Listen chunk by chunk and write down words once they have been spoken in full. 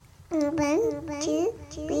You're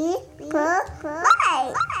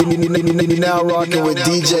now rocking with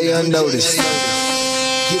DJ-Unnoticed.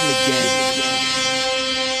 Give me the game.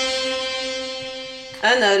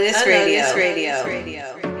 Unnoticed Radio.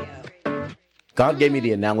 God gave me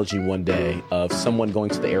the analogy one day of someone going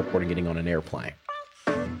to the airport and getting on an airplane.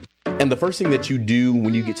 And the first thing that you do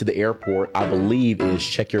when you get to the airport, I believe, is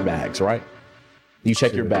check your bags, right? You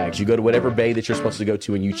check your bags. You go to whatever bay that you're supposed to go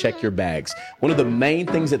to and you check your bags. One of the main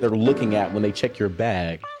things that they're looking at when they check your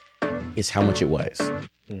bag is how much it weighs.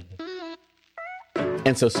 Mm-hmm.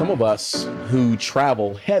 And so some of us who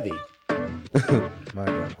travel heavy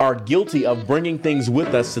are guilty of bringing things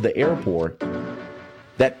with us to the airport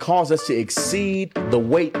that cause us to exceed the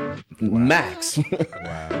weight max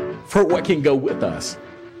for what can go with us.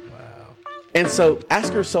 And so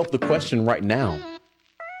ask yourself the question right now,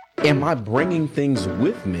 am I bringing things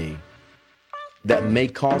with me that may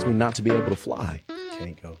cause me not to be able to fly?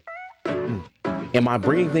 Can't go. Am I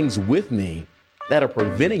bringing things with me that are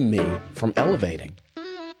preventing me from elevating?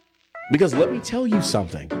 Because let me tell you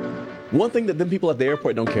something. One thing that them people at the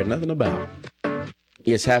airport don't care nothing about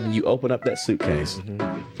is having you open up that suitcase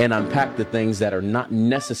and unpack the things that are not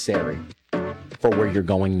necessary for where you're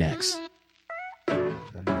going next.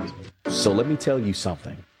 So let me tell you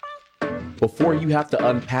something. Before you have to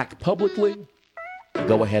unpack publicly,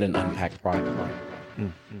 go ahead and unpack privately.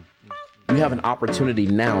 You have an opportunity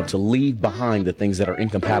now to leave behind the things that are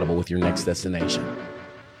incompatible with your next destination.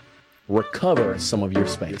 Recover some of your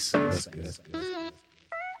space. That's good.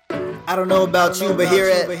 I don't know about you, but here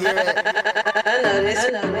at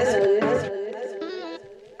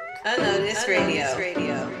Unnoticed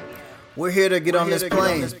Radio. We're here to get on this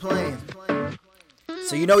plane.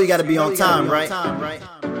 So you know you got to be on time, right?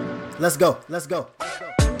 Let's go.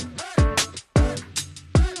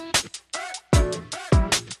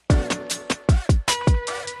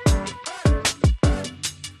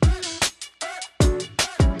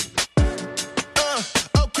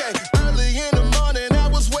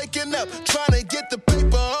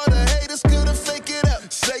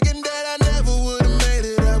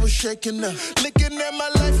 Up. Looking at my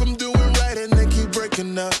life, I'm doing right and they keep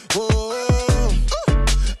breaking up. Whoa,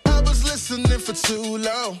 I was listening for too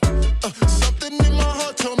long. Something in my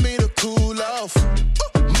heart told me to cool off.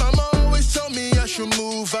 Mama always told me I should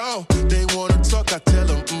move on. They wanna talk, I tell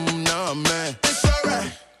them, nah, man. It's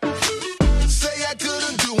alright. Say I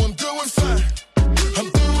couldn't do, I'm doing fine. I'm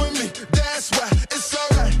doing me, that's why it's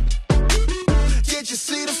alright. Can't you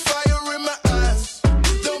see the fire in my eyes?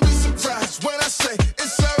 Don't be surprised when I say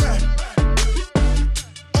it's alright.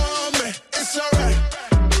 It's alright.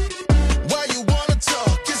 Why you wanna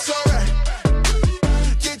talk? It's alright.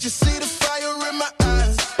 Can't you see the fire in my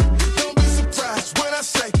eyes? Don't be surprised when I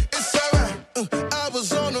say it's alright. I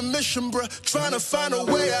was on a mission, bruh, trying to find a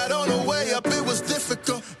way out on the way up. It was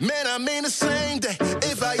difficult, man. I mean the same day.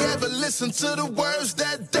 If I ever listen to the words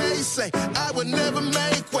that they say, I would never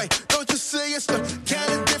make way. Don't you see it's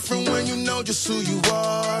kinda different when you know just who you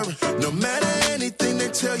are. No matter anything they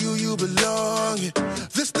tell you, you belong.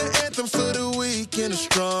 This the anthem for the weak and the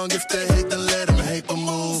strong. If they hate, then let them hate, but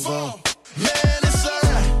move on. Man, it's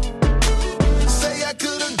alright. Say I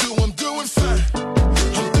couldn't do, I'm doing fine.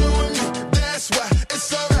 I'm doing me, that's why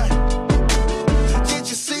it's alright. Can't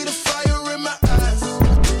you see the fire in my eyes?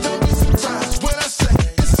 Don't be surprised when I say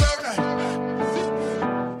it's alright.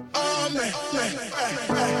 Oh man,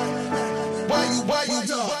 why you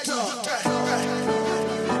talk?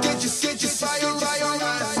 Can't you see fire in my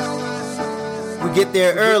eyes? Get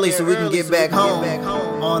there early so we can get back home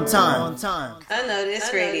on time.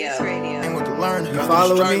 Unnoticed Radio. Ain't with the learning. You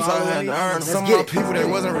following me? I had to earn. Some of my people that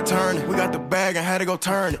wasn't returning. We got the bag and had to go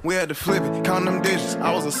turn it. We had to flip it, count them dishes.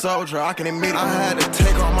 I was a soldier, I can admit it. I had to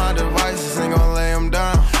take all my devices, ain't gonna lay them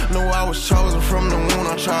down. Knew I was chosen from the wound,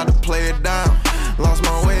 I tried to play it down. Lost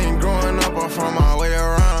my way and growing up, I found my way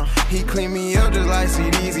around. He cleaned me up just like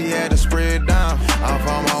CDs, he had to spread down. I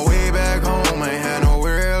found my way back home, ain't had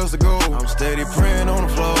nowhere else to go. I'm steady praying on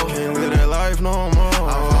the floor, can't live that life no more.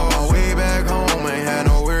 I found my way back home, ain't had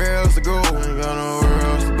nowhere else to go. Ain't got nowhere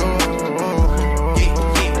else to go.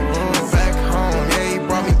 Back home, yeah, he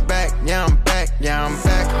brought me back, yeah, I'm back, yeah, I'm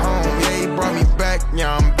back home. Yeah, he brought me back,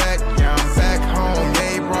 yeah, I'm back, yeah, I'm back home. Yeah,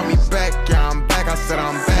 he brought me back, yeah, I'm back, I said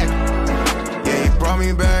I'm back. Yeah, he brought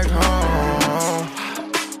me back home.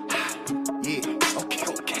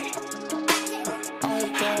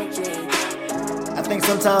 I think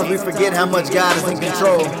sometimes we forget how much God is in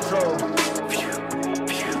control.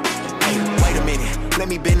 Wait a minute, let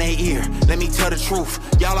me bend their ear, let me tell the truth.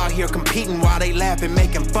 Y'all out here competing while they laughing,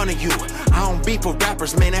 making fun of you. I don't beef with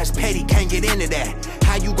rappers, man, that's petty, can't get into that.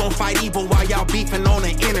 How you gon' fight evil while y'all beefing on the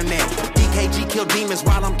internet? DKG kill demons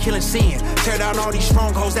while I'm killing sin. Tear down all these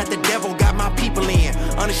strongholds that the devil got my people in.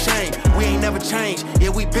 Unashamed, we ain't never changed. Yeah,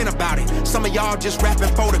 we been about it. Some of y'all just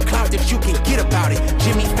rapping for the clout that you can get about it.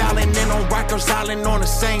 Jimmy Fallon and on Rikers Island on the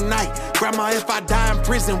same night. Grandma, if I die in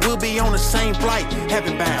prison, we'll be on the same flight.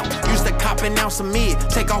 Heaven bound. Used to cop an ounce of mid,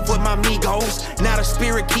 take off with my Migos. Now the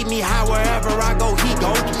spirit keep me high wherever I go, he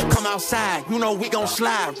go. Come outside, you know we gon'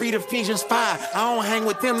 slide. Read Ephesians 5. I don't hang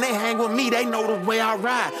with them, they hang with me. They know the way I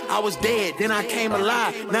ride. I was dead, then I came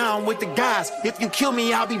alive. Now I'm with the guys. If you kill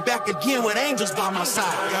me, I'll be back again with angels by my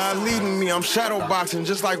side. God leading me, I'm shadow boxing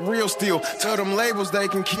just like real steel. Tell them labels they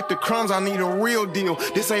can keep the crumbs, I need a real deal.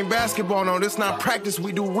 This ain't basketball, no, this not practice,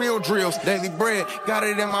 we do real drills. Daily bread, got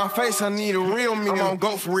it in my face, I need a real meal. I'm on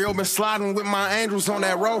go for real, been sliding with my angels on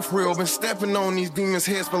that road for real. Been stepping on these demons'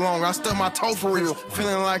 heads for long, I stubbed my toe for real.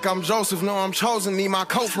 Feeling like I'm Joseph, no I'm chosen, need my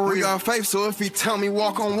coat for real. We got faith, so if he tell me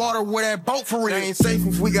walk on water with that boat for real. They ain't safe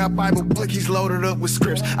if we got Bible blickies loaded up with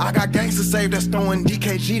scripts. I got gangsters saved that's throwing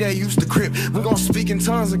DKG, they used to crip. We gon' speak in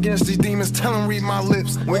tongues against these demons, tell them read my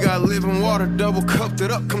lips. We got living water, double cupped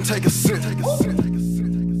it up, come take a sip.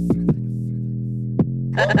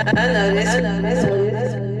 Unnoticed.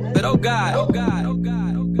 But oh God.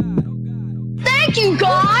 Thank you,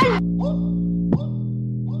 God!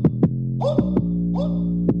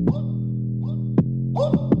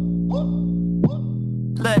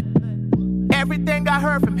 Look, everything I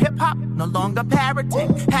heard from hip-hop, no longer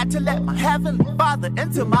parroting. Had to let my heavenly father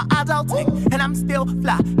into my adulting. And I'm still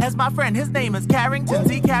fly as my friend, his name is Carrington.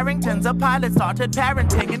 Z. Carrington's a pilot, started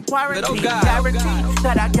parenting in quarantine. Guarantee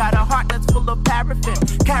that I got a heart that's full of paraffin.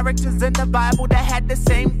 Characters in the Bible that had the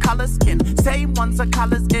same color skin. Same ones are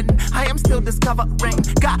colors in. I am still discovering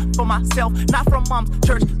God for myself, not from mom's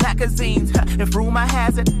church magazines. If rumor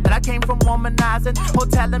has it that I came from womanizing or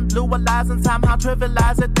telling blue lies and somehow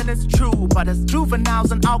trivialize it, then it's true. But as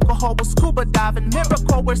juveniles and alcohol was scuba diving,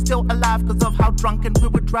 miracle we're still alive because of how drunken we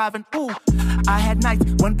were driving. Ooh, I had nights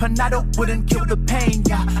when Panado wouldn't kill the pain,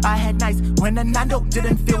 yeah. I had nights when a Nando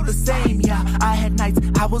didn't feel the same, yeah. I had nights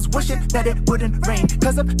I was wishing that it wouldn't rain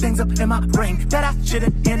cause of things up in my brain that I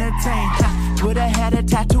shouldn't entertain. Would've had a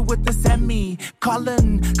tattoo with the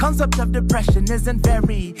semi-colon. Concept of depression isn't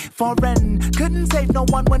very foreign. Couldn't save no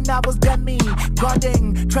one when I was demi.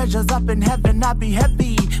 Guarding treasures up in heaven, I'd be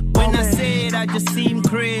heavy. When I say it, I just seem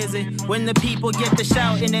crazy. When the people get the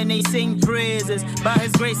shouting and they sing praises. By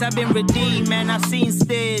his grace, I've been redeemed, man, I've seen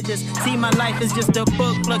stages. See, my life is just a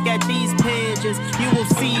book, look at these pages. You will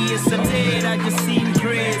see it's a dead, I just seem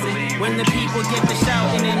crazy. When the people get the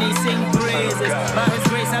shouting and they sing praises. By his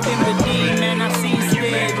grace, I've been redeemed, man, I've seen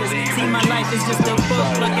stages. See, my life is just a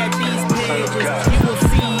book, look at these pages. You will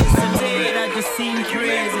see it's a dead, I just seem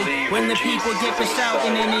crazy. When the people get the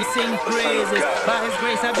shouting and they sing praises. By his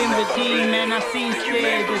grace I've been redeemed, man, I've seen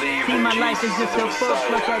stages. See, my life is just a book,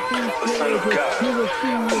 look at these pages. You will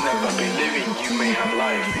see it's you may have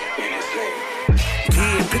life in his name.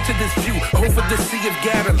 Yeah, picture this view over the Sea of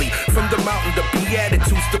Galilee. From the mountain, the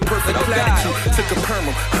Beatitudes, the perfect platitude. To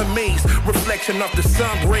Capernaum, amazed, reflection of the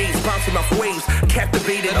sun rays, bouncing off waves,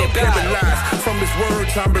 captivated and paralyzed. From his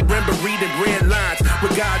words, I remember reading red lines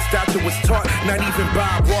where God's doctor was taught. Not even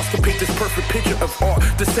Bob Ross could paint this perfect picture of art.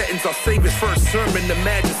 The settings our Savior's first sermon.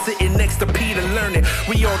 Imagine sitting next to Peter learning.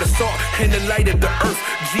 We are the salt and the light of the earth.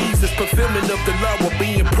 Jesus, fulfillment of the law while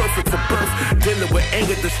being perfect for birth. Dealing with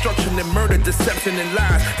anger, destruction, and murder, deception, and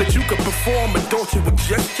lies that you could perform and don't you with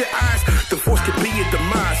just your eyes. Divorce could be your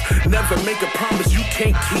demise. Never make a promise you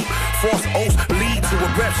can't keep. False oaths lead to a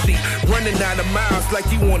rap sheet. Running out of miles like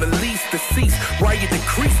you want to lease the cease. While you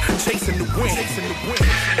decrease, chasing the wind.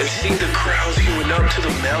 And seeing the crowds, he went up to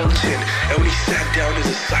the mountain. And when he sat down, his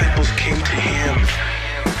disciples came to him.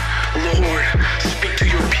 Lord, speak to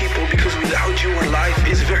your people, because without you our life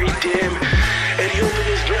is very dim. And he opened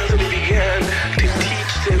his mouth and he began to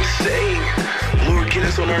teach them, saying, Lord, get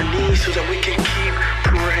us on our knees so that we can keep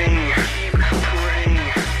praying.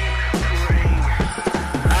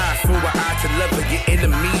 Eye for an eye to love your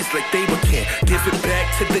enemies like they were kin. Give it back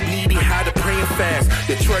to the needy, how to pray and fast.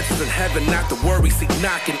 Your treasures in heaven, not to worry, seek,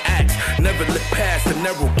 knock, and ask. Never look past the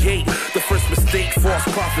narrow gate. The first mistake false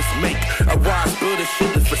prophets make. A wise builder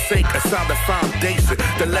shouldn't forsake a solid foundation.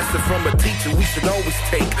 The lesson from a teacher we should always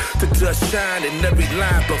take. To just shine in every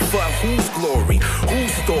line, but for whose glory?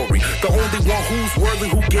 Whose story? The only one who's worthy,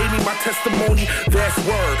 who gave me my testimony. That's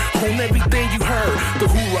word. On everything you heard. The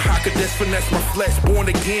Hura Hakadesh finesse my flesh. Born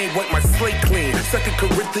again, wipe my slate clean. 2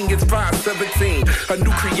 Corinthians 5:17. A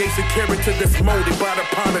new creation, character that's molded by the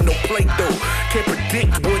pound of no plate though. Can't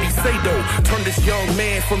predict what he say though. Turn this young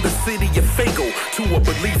man from the city of Fago to a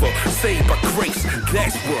believer, saved by grace.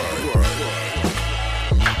 That's word.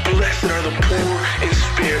 Blessed are the poor in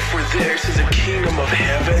spirit, for theirs is the kingdom of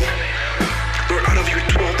heaven. Lord, out of your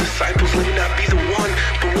 12 disciples, let me not be the one,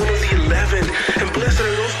 but one of the 11. And blessed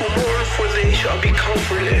are those who mourn, for they shall be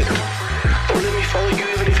comforted. Lord, let me follow you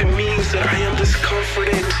even if it means that I am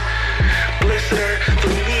discomforted. Blessed are the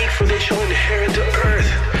meek, for they shall inherit the earth.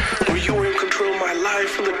 Lord, you are in control of my life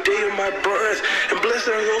from the day of my birth. And blessed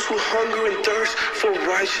are those who hunger and thirst for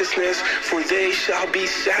righteousness, for they shall be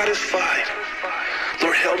satisfied.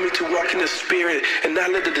 Lord, help me to walk in the Spirit and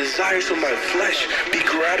not let the desires of my flesh be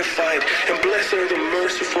gratified. And blessed are the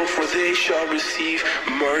merciful, for they shall receive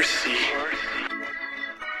mercy.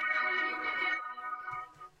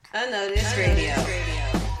 Unnoticed Radio.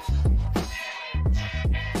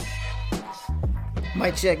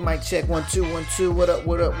 Mic check, 1 2 1 2. What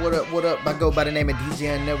up? I go by the name of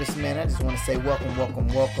DJ-Unnoticed, man. I just want to say welcome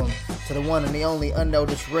to the one and the only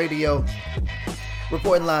Unnoticed Radio.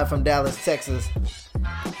 Reporting live from Dallas, Texas.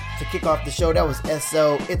 To kick off the show, that was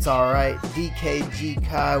SO, It's Alright, DKG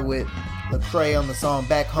Kaye with Lecrae on the song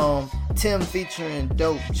Back Home, Tim featuring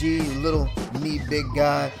Dope G, Little Me Big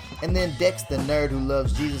Guy, and then Dex the Nerd Who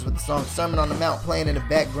Loves Jesus with the song Sermon on the Mount playing in the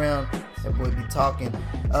background. That boy be talking.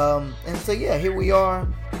 And so yeah, here we are,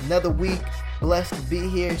 another week, blessed to be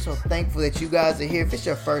here, so thankful that you guys are here. If it's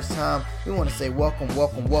your first time, we want to say welcome.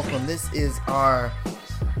 This is our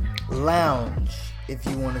lounge, if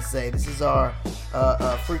you want to say. This is our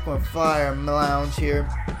frequent flyer lounge here,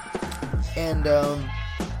 and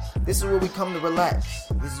this is where we come to relax.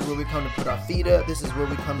 This is where we come to put our feet up. This is where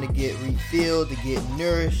we come to get refilled, to get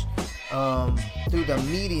nourished through the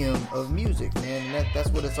medium of music, man. And that's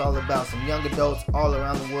what it's all about. Some young adults all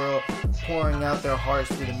around the world pouring out their hearts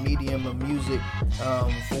through the medium of music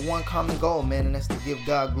for one common goal, man, and that's to give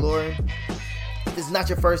God glory. If this is not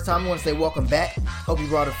your first time, I want to say welcome back. Hope you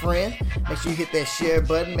brought a friend. Make sure you hit that share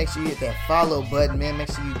button. Make sure you hit that follow button, man.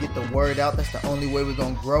 Make sure you get the word out. That's the only way we're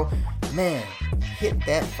going to grow. Man, hit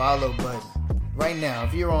that follow button right now.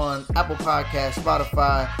 If you're on Apple Podcasts,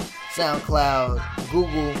 Spotify, SoundCloud,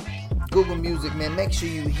 Google Music, man, make sure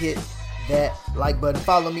you hit that like button.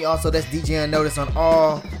 Follow me also. That's DJ-Unnoticed on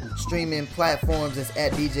all streaming platforms. That's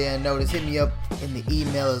at DJ-Unnoticed. Hit me up in the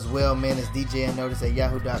email as well, man. It's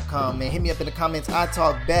DJ-Unnoticed@yahoo.com, man. Hit me up in the comments. I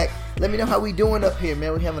talk back. Let me know how we doing up here,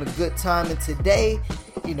 man. We're having a good time. And today,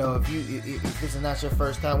 you know, if this is not your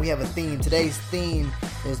first time, we have a theme. Today's theme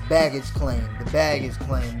is baggage claim. The baggage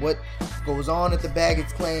claim. What goes on at the baggage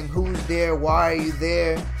claim? Who's there? Why are you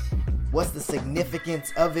there? What's the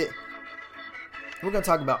significance of it? We're gonna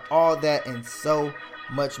talk about all that and so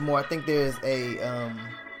much more. I think there's a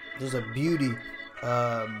beauty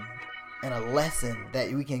and a lesson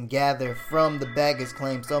that we can gather from the baggage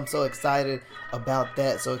claim. So I'm so excited about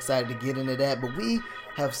that. So excited to get into that. But we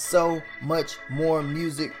have so much more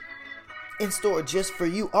music in store just for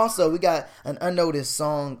you. Also, we got an unnoticed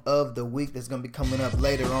song of the week that's going to be coming up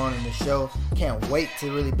later on in the show. Can't wait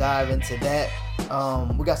to really dive into that.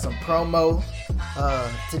 We got some promo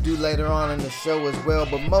to do later on in the show as well.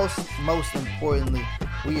 But most importantly,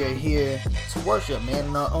 we are here to worship, man,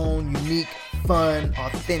 in our own unique, fun,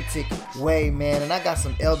 authentic way, man. And I got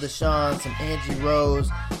some L.Djuan, some Angie Rhodes,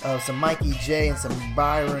 some MvKeyyJ, and some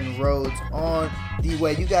Byron Rhodes on the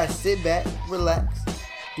way. You guys sit back, relax,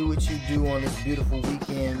 do what you do on this beautiful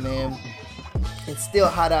weekend, man. It's still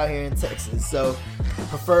hot out here in Texas, so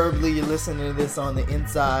preferably you're listening to this on the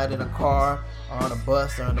inside in a car, or on a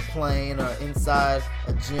bus, or on a plane, or inside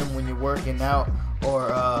a gym when you're working out, or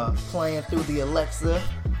playing through the Alexa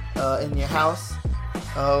in your house.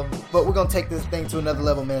 But we're gonna take this thing to another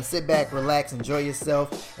level, man. Sit back, relax, enjoy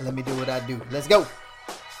yourself, and let me do what I do. Let's go.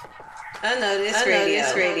 Unnoticed Radio.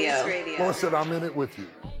 Lord said, I'm in it with you.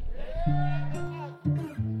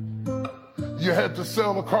 You had to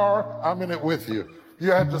sell a car, I'm in it with you.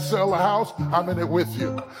 You had to sell a house, I'm in it with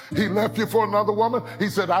you. He left you for another woman, he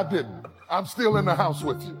said, I didn't. I'm still in the house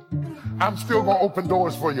with you. I'm still going to open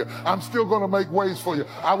doors for you. I'm still going to make ways for you.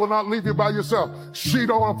 I will not leave you by yourself. She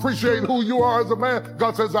don't appreciate who you are as a man.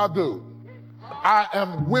 God says, I do. I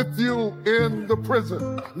am with you in the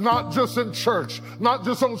prison, not just in church, not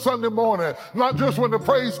just on Sunday morning, not just when the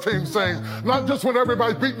praise team sings, not just when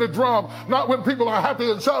everybody's beating the drum, not when people are happy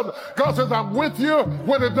and shouting. God says, I'm with you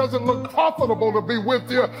when it doesn't look profitable to be with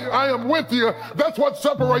you. I am with you. That's what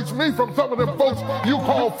separates me from some of them folks you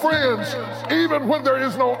call friends, even when there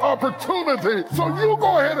is no opportunity. So you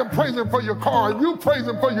go ahead and praise him for your car, and you praise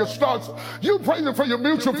him for your stocks, you praise him for your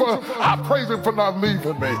mutual fund. I praise him for not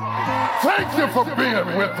leaving me, Thank you for being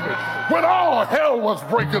with me. When all hell was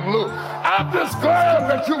breaking loose, I'm just glad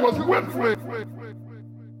that you was with me.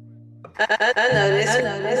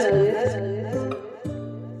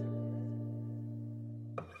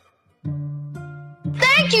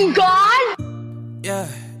 Thank you, God! Yeah,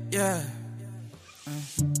 yeah.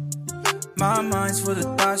 My mind's full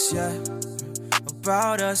of thoughts, yeah.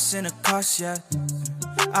 About us in a cost, yeah.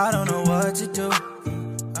 I don't know what to do.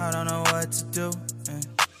 I don't know what to do.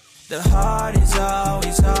 The heart is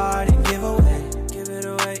always hard to give away. Give it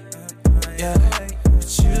away, yeah.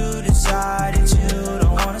 But you decided you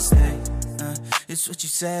don't wanna stay. It's what you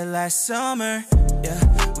said last summer, yeah.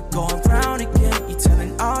 We're going round again. You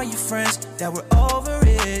telling all your friends that we're over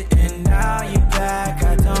it, and now you're back.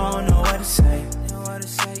 I don't know what to say.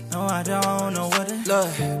 No, I don't know what to look.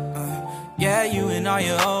 Yeah, you and all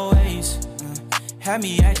your old ways had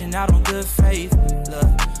me acting out on good faith. Look,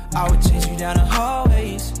 I would chase you down the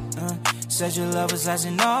hallways. Said your love was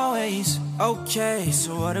lasting always. Okay,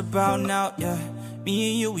 so what about now? Yeah,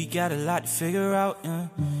 me and you, we got a lot to figure out. Yeah,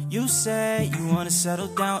 you say you wanna settle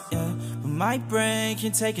down. Yeah, but my brain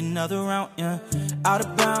can take another round. Yeah, out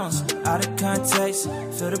of bounds, out of context.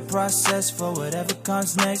 Feel the process for whatever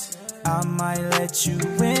comes next. I might let you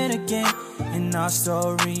win again, and our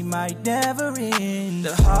story might never end.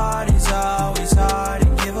 The heart is always hard to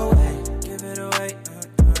give away. Give it away,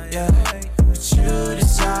 yeah. But you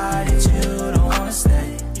decided you don't wanna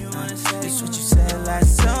stay. It's what you said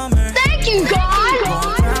last summer. Thank you, God!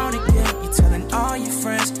 Going round again, you telling all your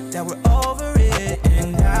friends that we're over it,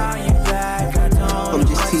 and now you're back. I don't. I'm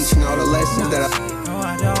just teaching all the lessons that I. No,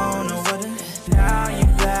 I don't know what to. Now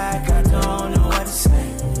you're back. I don't know what to say.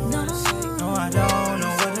 I don't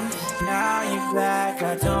know what to. Now you're back.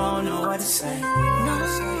 I don't know what to say.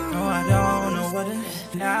 No, I don't know what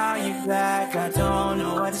to. Now you're back. I don't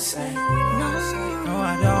know what to say. No,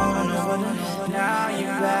 I don't know what to. Now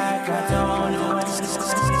you're back. I don't know what to say.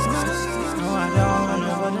 No, I don't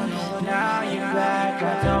know what to. Now you're back. I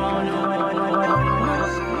don't know what to.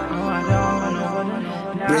 No, I don't know what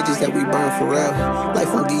to. Bridges that we burn for real.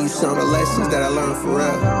 Life won't give you some of the lessons that I learned for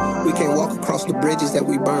real. We can't walk across the bridges that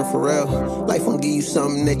we burn for real. Life won't give you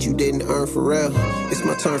something that you didn't earn for real. It's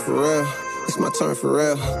my turn for real. It's my turn for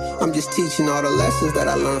real. I'm just teaching all the lessons that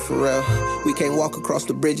I learned for real. We can't walk across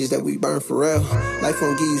the bridges that we burn for real. Life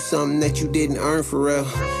won't give you something that you didn't earn for real.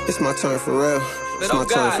 It's my turn for real. It's my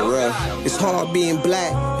turn for real. It's hard being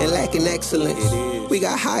black and lacking excellence. We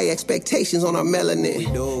got high expectations on our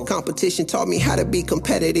melanin. Competition taught me how to be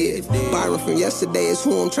competitive. Byron from yesterday is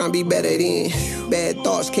who I'm trying to be better than. Bad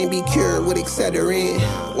thoughts can't be cured with Excedrin.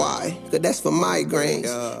 Why? Cause that's for migraines.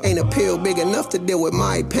 Ain't a pill big enough to deal with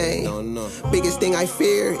my pain. Biggest thing I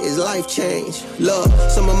fear is life change. Look,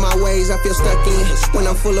 some of my ways I feel stuck in. When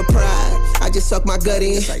I'm full of pride, I just suck my gut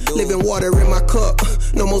in. Living water in my cup,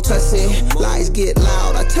 no more tussing. Lies get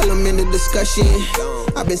loud, I tell them in the discussion.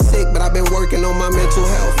 I've been sick, but I've been working on my mental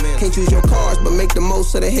health. Can't choose your cards, but make the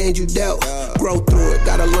most of the hand you dealt. Grow through it,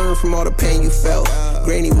 gotta learn from all the pain you felt.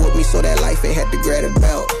 Granny whooped me so that life ain't had to grab a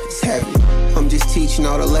belt. It's heavy. I'm just teaching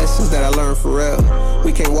all the lessons that I learned for real.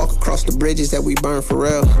 We can't walk across the bridges that we burn for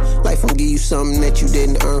real. Life won't give you something that you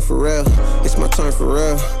didn't earn for real. It's my turn for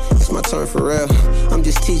real. It's my turn for real. I'm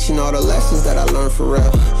just teaching all the lessons that I learned for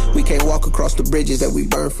real. We can't walk across the bridges that we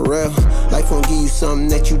burn for real. Life won't give you something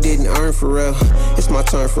that you didn't earn for real. It's my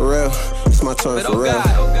turn for real. It's my turn for real.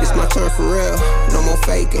 It's my turn for real. No more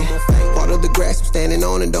faking. Part of the grass I'm standing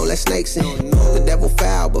on and don't let snakes in. The devil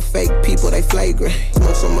foul, but fake people, they flagrant.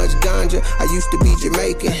 Smoke so much ganja, I used to be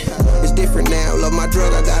Jamaican. It's different now, love my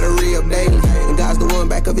drug, I gotta re-up daily. And God's the one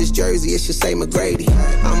back of his jersey, it should say McGrady.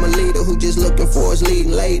 I'm a leader who just looking for his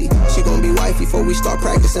leading lady. She gon' be wifey before we start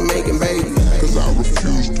practicing making babies. Cause I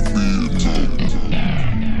refuse to be a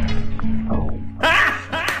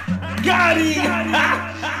Got him!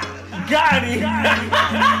 Got him!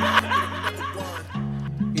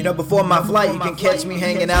 You know, before my flight, you can catch me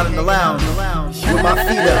hanging out in the lounge with my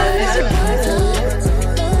feet up.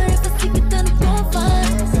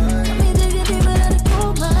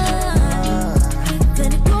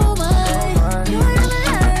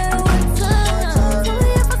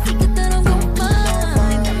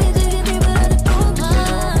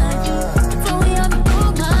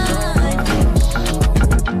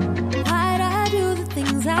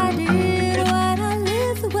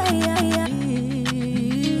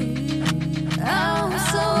 I'm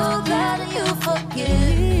so glad you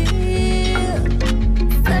forgive.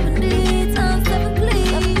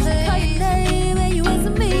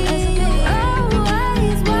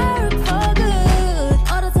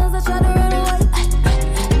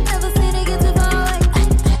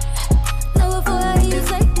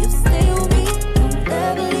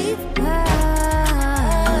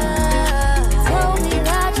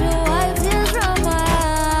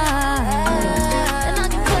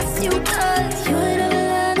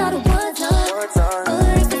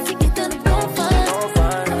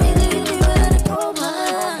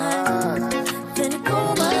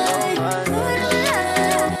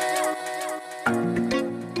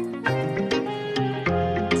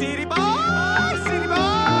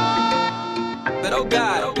 Oh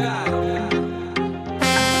God. Oh God.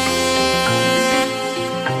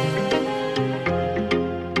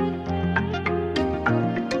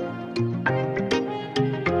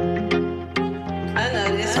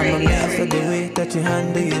 For the way that you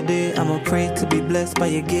handle your day, I'ma pray to be blessed by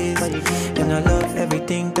your gaze. And I love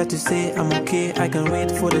everything that you say, I'm okay. I can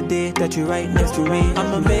wait for the day that you're right next to me.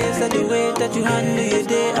 I'm amazed at the way that you handle your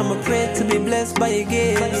day. I'ma pray to be blessed by your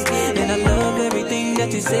gaze. And I love everything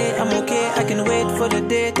that you say, I'm okay. I can wait for the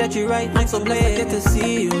day that you're right next to me. I'm so blessed I get to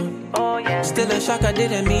see you. Still in shock I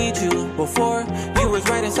didn't meet you before. You was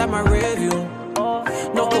right inside my rear view.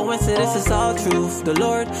 No coincidence, it's all truth. The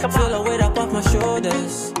Lord feel a weight up off my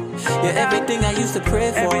shoulders. You're everything I used to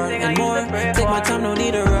pray for and more. Take my time, no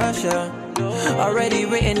need to rush, yeah. Already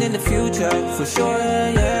written in the future, for sure,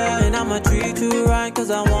 yeah. And I'ma treat you right,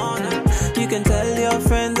 cause I wanna. You can tell your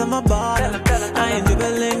friends I'm a baller. I ain't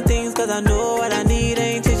dribbling things, cause I know what I need.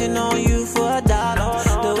 Ain't changing on you for a dollar.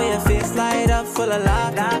 The way your face light up full of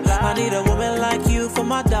laughter. I need a woman like you for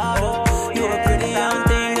my daughter. You're a pretty young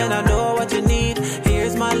thing, and I know what you need.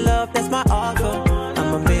 Here's my love, that's my offer.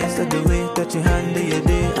 I'm amazed at the way that you handle your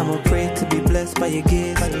day. I'ma pray to be blessed by your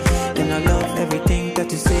gaze. And I love everything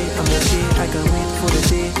that you say, I'm okay. I can wait for the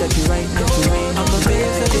day that you right next to me. I'm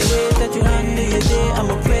amazed at the way that you handle your day.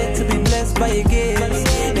 I'ma pray to be blessed by your gaze.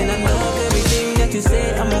 And I love everything that you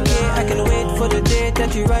say, I'm okay. I can wait for the day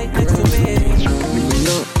that you right next to me.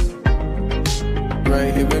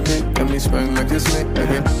 Right here with me, got me sprung like a snake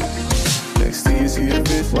again. Next to you, see your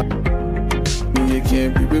face. You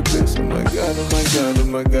can't be replaced. Oh my God, oh my God, oh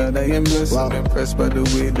my God, I am blessed. I'm impressed by the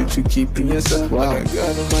way that you keep in yourself. Oh my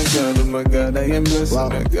God, oh my God, oh my God, I am blessed. Oh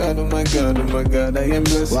my God, oh my God, oh my God, I am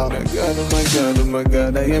blessed. Oh my God, oh my God, oh my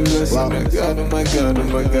God, I am blessed. Oh my God, oh my God, oh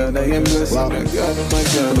my God, I am blessed. Oh my God, oh my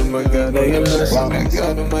God, oh my God, I am blessed. Oh my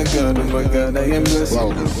God, oh my God, oh my God, I am blessed.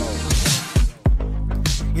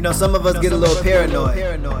 You know, some of us get a little paranoid.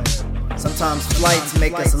 Sometimes flights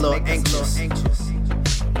make us a little anxious.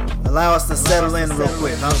 Allow us to settle in real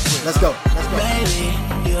quick, huh? Let's go. Baby,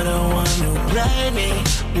 you're the one who played me.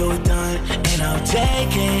 You done and I'm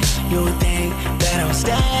taking. You think that I'm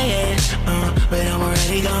staying, but I'm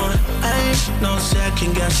already gone. Ain't no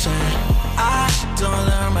second guessing. I don't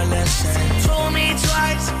learn my lesson. Fool me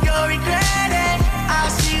twice, you'll regret it. I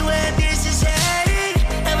see where this is headed.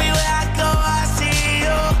 Everywhere I go, I see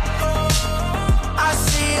you. I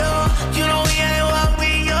see you. You know we ain't what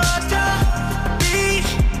we used to be.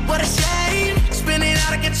 What a shame, spinning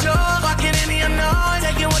out of control, walking in the unknown,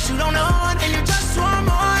 taking what you don't know, and you just want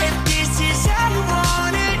more. If this is how you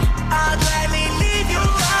want it, I'll gladly leave you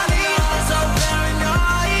all alone. So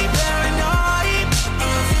paranoid, paranoid,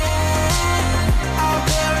 I'm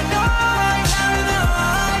paranoid,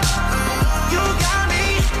 paranoid. You got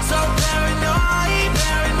me so paranoid,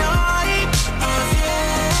 paranoid,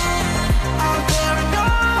 I'm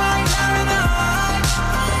paranoid, paranoid.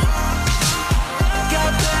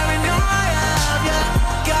 Got paranoia of ya,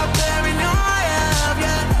 got paranoia of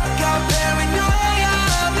ya, got paranoia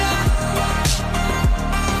of ya.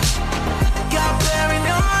 Got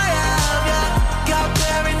paranoia of ya, got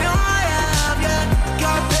paranoia of ya,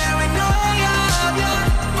 got paranoia of ya.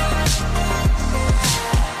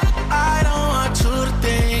 I don't want you to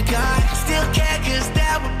think I still care, cause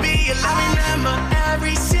that would be a lie. I remember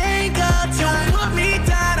every single time you put me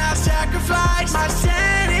down, I sacrificed my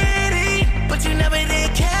sanity, but you never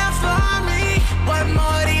did care for me. What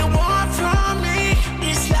more do you want from me?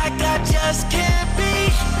 It's like I just can't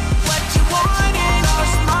be what you wanted.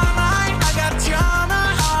 Lost my mind, I got drama.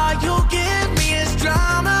 All you give me is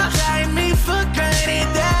drama. Take me for granted,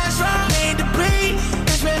 that's wrong. Need to breathe,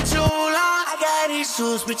 it's been too long. I got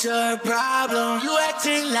issues, but you're a problem. You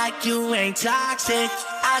acting like you ain't toxic.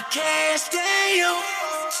 I can't stand you.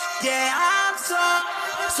 Yeah, I'm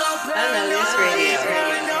so paranoid.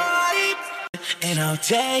 And I'll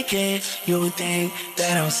take it. You think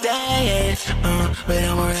that I'm staying, but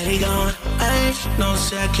I'm already gone. Ain't no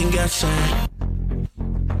second guessing.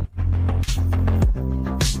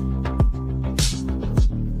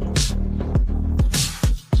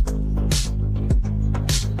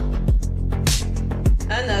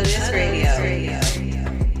 Unnoticed Radio.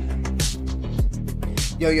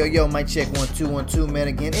 Yo, mic check 1 2 1 2, man.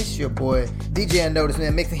 Again, it's your boy DJ-Unnoticed,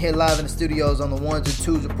 man. Mixing here live in the studios on the 1s and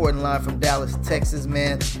 2s, reporting live from Dallas, Texas,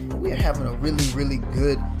 man. We are having a really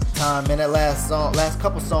good time, man. That last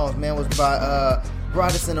couple songs, man, was by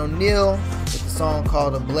Bridsin O'Neal with the song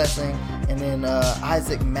called A Blessing, and then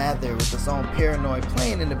Isaac Mather with the song Paranoid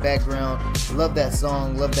playing in the background. Love that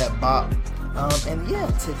song, love that bop. And yeah,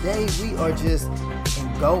 today we are just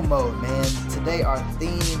in go mode, man. Today our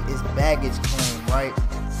theme is baggage claim, right?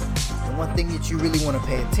 And one thing that you really want to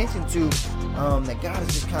pay attention to, that God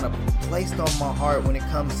has just kind of placed on my heart when it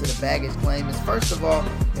comes to the baggage claim is, first of all,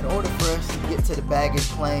 in order for us to get to the baggage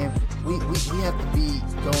claim, we have to be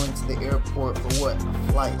going to the airport for what? A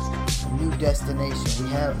flight, a new destination.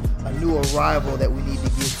 We have a new arrival that we need to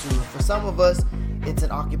get to. For some of us, it's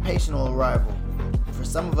an occupational arrival. For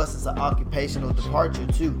some of us, it's an occupational departure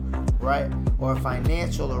too, right? Or a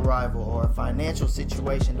financial arrival, or a financial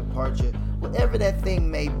situation departure. Whatever that thing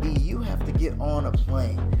may be, you have to get on a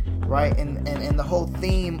plane, right? And the whole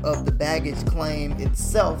theme of the baggage claim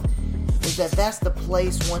itself is that that's the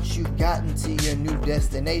place, once you've gotten to your new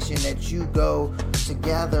destination, that you go to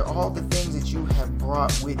gather all the things that you have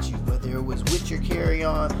brought with you, whether it was with your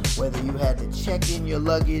carry-on, whether you had to check in your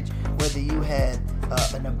luggage, whether you had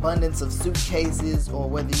an abundance of suitcases, or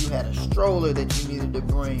whether you had a stroller that you needed to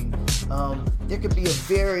bring. There could be a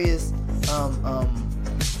various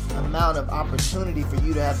amount of opportunity for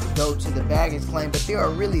you to have to go to the baggage claim, but there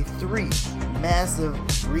are really three massive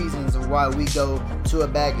reasons of why we go to a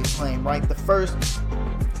baggage claim, right? The first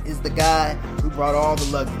is the guy who brought all the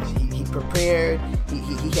luggage. He prepared,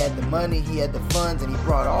 he had the money, he had the funds, and he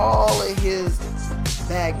brought all of his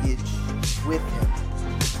baggage with him,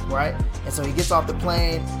 right? And so he gets off the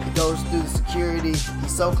plane, he goes through the security,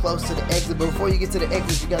 he's so close to the exit, but before you get to the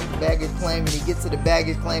exit, you got the baggage claim, and he gets to the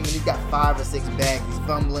baggage claim, and he's got 5 or 6 bags. He's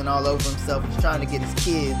fumbling all over himself. He's trying to get his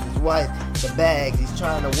kids, his wife, the bags. He's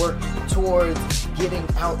trying to work towards getting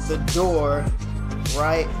out the door,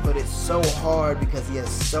 right? But it's so hard because he has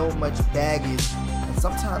so much baggage. And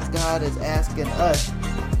sometimes God is asking us,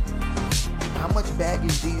 how much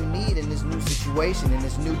baggage do you need in this new situation, in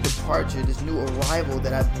this new departure, this new arrival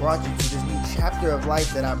that I brought you to, this new chapter of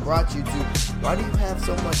life that I brought you to? Why do you have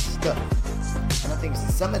so much stuff? And I think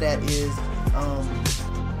some of that is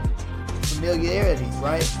familiarity,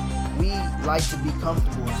 right? We like to be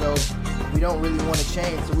comfortable, so we don't really want to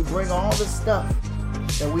change. So we bring all the stuff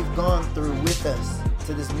that we've gone through with us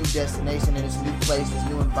to this new destination, and this new place, this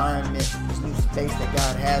new environment, this new space that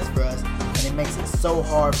God has for us. And it makes it so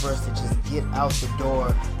hard for us to just get out the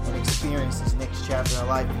door and experience this next chapter of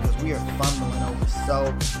life, because we are fumbling over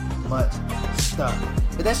so much stuff.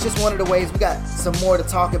 But that's just one of the ways. We got some more to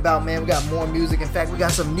talk about, man. We got more music. In fact, we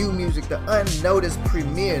got some new music, the Unnoticed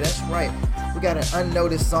premiere. That's right. We got an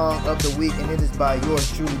Unnoticed song of the week, and it is by yours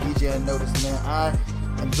truly, DJ-Unnoticed, man. I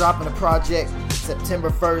am dropping a project September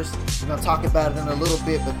 1st. We're going to talk about it in a little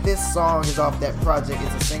bit, but this song is off that project.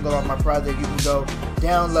 It's a single off my project. You can go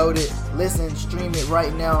download it, listen, stream it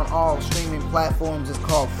right now on all streaming platforms. It's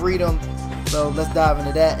called Freedom. So let's dive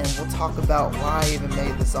into that, and we'll talk about why I even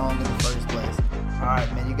made the song in the first place. All right,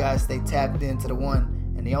 man, you guys stay tapped into the one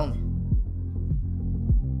and the only.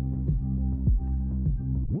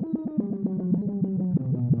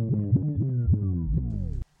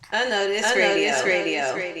 Unnoticed Radio.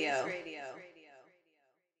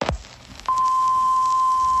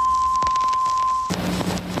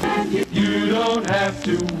 You don't have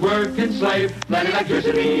to work and slave. Let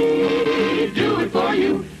electricity do it for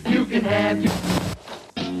you. You can have your...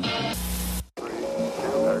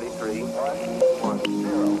 233, 110.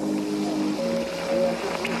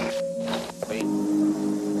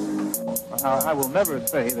 I will never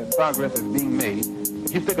say that progress is being made.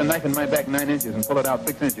 If you stick a knife in my back 9 inches and pull it out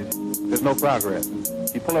 6 inches, there's no progress.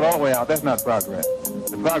 If you pull it all the way out, that's not progress.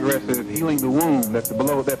 The progress is healing the wound that the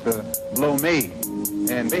blow made.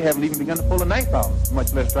 And they haven't even begun to pull the knife out,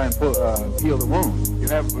 much less try and heal the wound.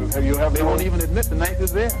 They won't even admit the knife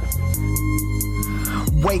is there.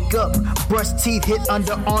 Wake up, brush teeth, hit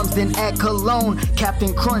underarms, then add cologne.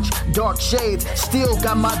 Captain Crunch, dark shades, still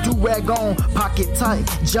got my do-rag on. Pocket tight,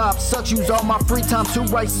 job sucks, use all my free time to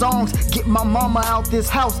write songs. Get my mama out this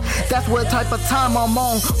house, that's what type of time I'm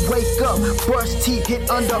on. Wake up, brush teeth, hit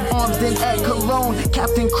underarms, then add cologne.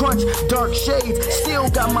 Captain Crunch, dark shades, still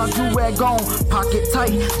got my do-rag on. Pocket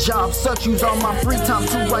tight, job sucks, use all my free time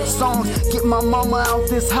to write songs. Get my mama out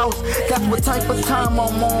this house, that's what type of time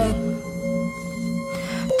I'm on.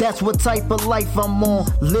 That's what type of life I'm on.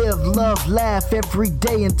 Live, love, laugh every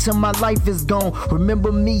day until my life is gone.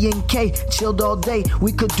 Remember me and Kaye, chilled all day.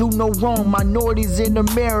 We could do no wrong. Minorities in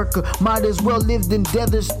America might as well lived in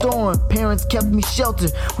Desert Storm. Parents kept me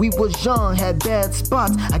sheltered. We was young, had bad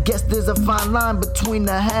spots. I guess there's a fine line between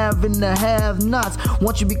the have and the have-nots.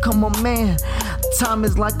 Once you become a man, Time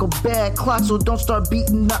is like a bad clock, so don't start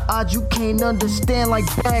beating the odds you can't understand like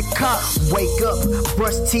bad cop. Wake up,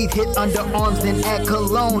 brush teeth, hit underarms, then add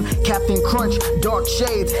cologne. Captain Crunch, dark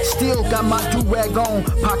shades, still got my do-rag on.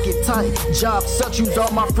 Pocket tight, job sucks, use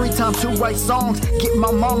all my free time to write songs. Get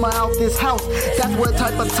my mama out this house, that's what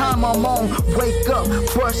type of time I'm on. Wake up,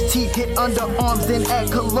 brush teeth, hit underarms, then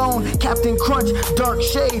add cologne. Captain Crunch, dark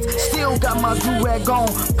shades, still got my do-rag on.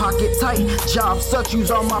 Pocket tight, job sucks,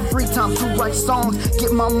 use all my free time to write songs.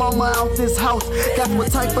 Get my mama out this house, that's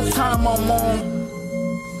what type of time I'm on.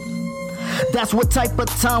 That's what type of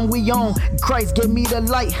time we on. Christ gave me the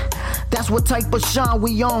light. That's what type of shine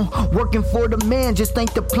we on. Working for the man, just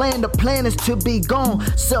ain't the plan. The plan is to be gone.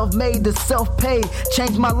 Self-made to self-paid.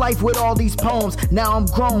 Changed my life with all these poems. Now I'm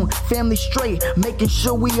grown, family straight, making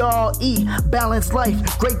sure we all eat. Balanced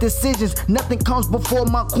life, great decisions. Nothing comes before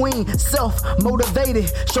my queen.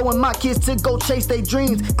 Self-motivated, showing my kids to go chase their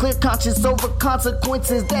dreams. Clear conscience over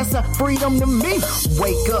consequences. That's a freedom to me.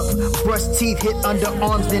 Wake up, brush teeth, hit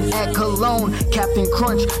underarms, then add cologne. Captain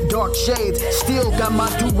Crunch, dark shades, still got my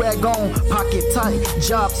do-rag on. Pocket tight,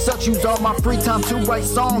 job sucks, use all my free time to write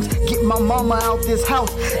songs. Get my mama out this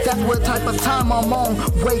house, that's what type of time I'm on.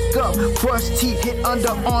 Wake up, brush teeth, hit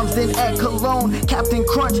underarms, then add cologne. Captain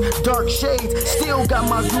Crunch, dark shades, still got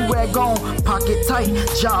my do-rag on. Pocket tight,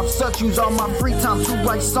 job sucks, use all my free time to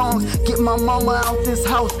write songs. Get my mama out this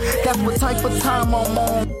house, that's what type of time I'm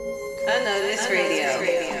on. Unnoticed Radio.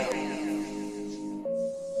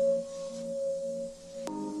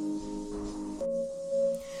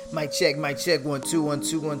 Mic check, 1 2 1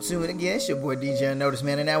 2 1 2. And again, it's your boy DJ-Unnoticed,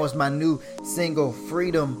 man. And that was my new single,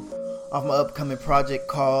 Freedom, off my upcoming project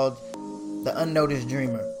called The Unnoticed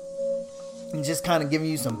Dreamer. And just kind of giving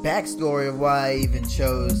you some backstory of why I even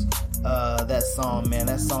chose that song, man.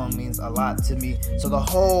 That song means a lot to me. So the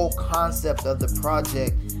whole concept of the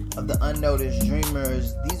project of The Unnoticed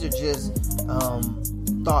Dreamers, these are just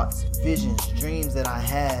thoughts, visions, dreams that I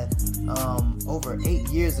had over 8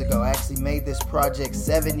 years ago. I actually made this project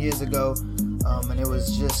 7 years ago, and it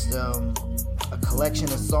was just a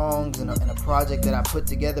collection of songs and a project that I put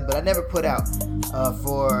together, but I never put out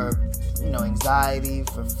for anxiety,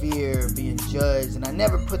 for fear of being judged, and I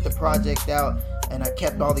never put the project out, and I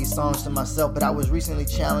kept all these songs to myself. But I was recently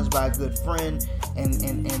challenged by a good friend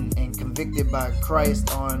and convicted by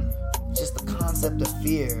Christ on just the concept of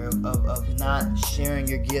fear, of not sharing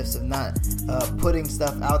your gifts, of not putting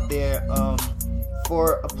stuff out there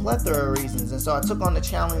for a plethora of reasons. And so I took on the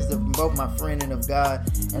challenge of both my friend and of God,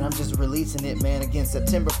 and I'm just releasing it, man. Again,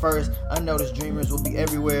 September 1st, Unnoticed Dreamers will be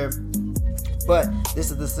everywhere. But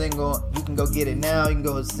this is the single. You can go get it now. You can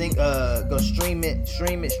go stream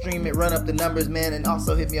it, run up the numbers, man. And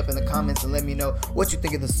also hit me up in the comments and let me know what you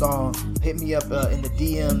think of the song. Hit me up in the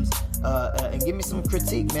DMs and give me some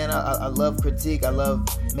critique, man. I love critique. I love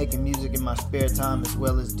making music in my spare time as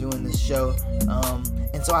well as doing this show.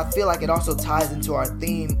 And so I feel like it also ties into our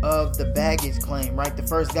theme of the baggage claim, right? The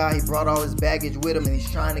first guy, he brought all his baggage with him, and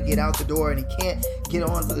he's trying to get out the door, and he can't get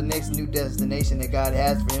on to the next new destination that God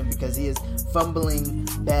has for him because he is fumbling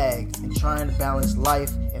bags and trying to balance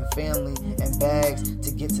life and family and bags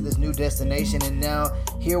to get to this new destination. And now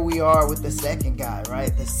here we are with the second guy,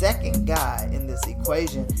 right? The second guy in this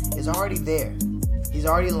equation is already there. He's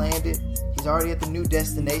already landed. He's already at the new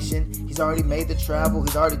destination. He's already made the travel.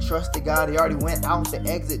 He's already trusted God. He already went out the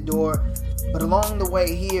exit door. But along the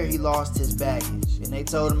way here, he lost his baggage. And they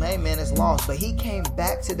told him, hey, man, it's lost. But he came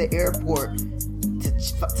back to the airport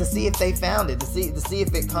to see if they found it, to see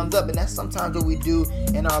if it comes up. And that's sometimes what we do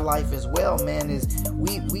in our life as well, man, is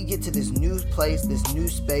we get to this new place, this new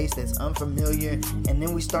space that's unfamiliar, and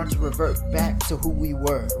then we start to revert back to who we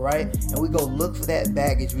were, right? And we go look for that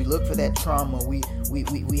baggage, we look for that trauma, we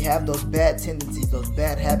have those bad tendencies, those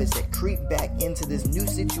bad habits that creep back into this new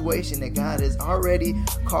situation that God has already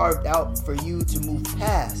carved out for you to move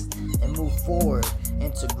past and move forward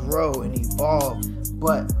and to grow and evolve.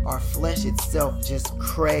 But our flesh itself just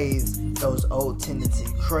craves those old tendencies,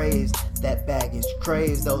 craves that baggage,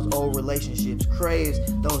 craves those old relationships, craves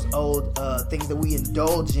those old things that we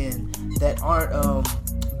indulge in that aren't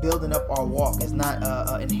building up our walk. It's not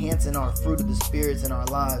enhancing our fruit of the spirits in our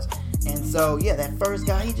lives. And so, yeah, that first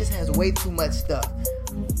guy, he just has way too much stuff.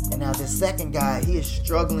 And now the second guy, he is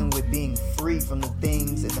struggling with being free from the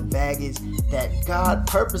things and the baggage that God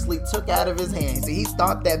purposely took out of his hands. See, he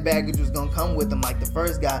thought that baggage was going to come with him like the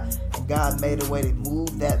first guy, and God made a way to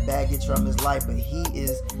move that baggage from his life. But he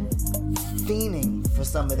is fiending for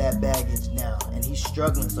some of that baggage now, and he's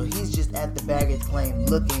struggling. So he's just at the baggage claim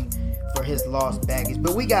looking for his lost baggage.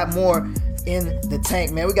 But we got more in the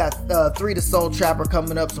tank, man. We got 3 to Soul Trapper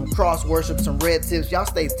coming up, some cross worship, some red tips. Y'all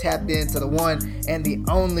stay tapped into the one and the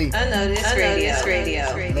only Unnoticed Radio.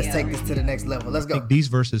 Let's take this to the next level. Let's go. These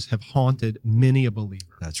verses have haunted many a believer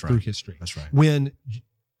through history. That's right. When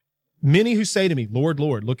many who say to me, Lord,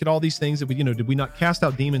 Lord, look at all these things that we, did we not cast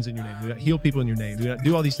out demons in your name? Did we not heal people in your name? Did we not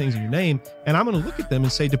do all these things in your name? And I'm going to look at them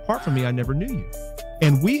and say, depart from me, I never knew you.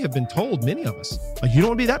 And we have been told, many of us, like, you don't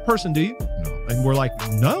want to be that person, do you? No. And we're like,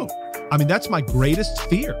 no. I mean, that's my greatest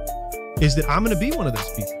fear, is that I'm going to be one of those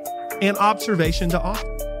people. And observation to offer.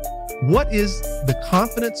 What is the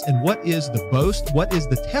confidence and what is the boast? What is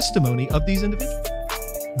the testimony of these individuals?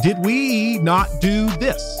 Did we not do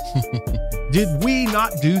this? Did we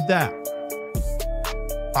not do that?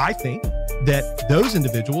 I think that those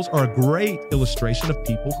individuals are a great illustration of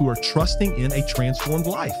people who are trusting in a transformed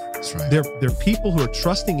life. That's right. They're people who are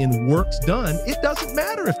trusting in works done. It doesn't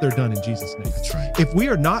matter if they're done in Jesus' name. That's right. If we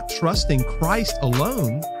are not trusting Christ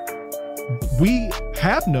alone, we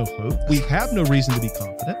have no hope. We have no reason to be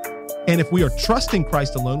confident. And if we are trusting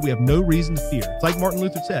Christ alone, we have no reason to fear. It's like Martin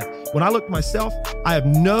Luther said, when I look at myself, I have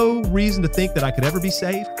no reason to think that I could ever be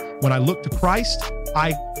saved. When I look to Christ,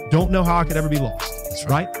 I don't know how I could ever be lost. That's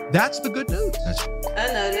right. That's the good news. That's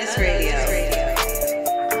Unnoticed Radio.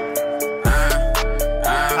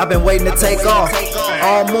 I've been waiting to take off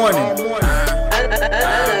all morning.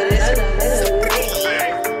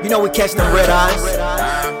 You know we catch them red eyes.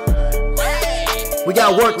 We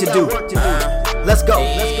got work to do. Let's go.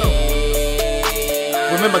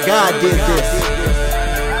 Remember, God did this.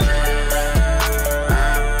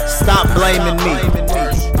 Stop blaming me.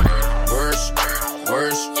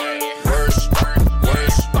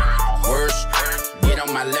 Worse. Get on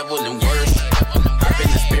my level and worse. Up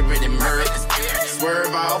in the spirit and murder.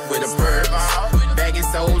 Swerve off with a bird. Bagging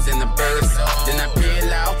souls in the bag. Then I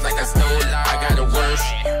peel out like I stole. I got a worse.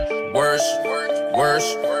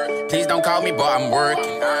 Please don't call me, boy, I'm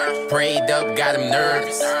working. Prayed up, got him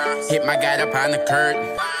nervous. Hit my guy up on the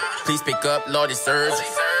curtain. Please pick up, Lord, it's urgent.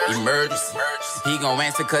 Emergency. He gon'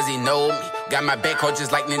 answer cause he know me. Got my back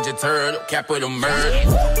coaches like Ninja Turtle. Capital murder.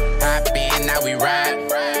 Hop in, now we ride.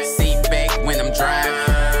 Seat back when I'm driving.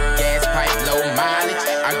 Gas pipe, low mileage.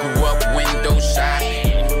 I grew up window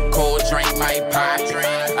shopping. Cold drink, my pop.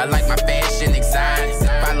 I like my fashion exotic.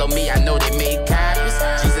 Follow me, I know they make copies.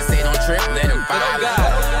 Jesus say don't trip, let him follow.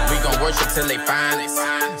 We gon' worship till they find us.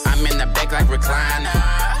 I'm in the back like recliner.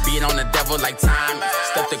 Beat on the devil like time.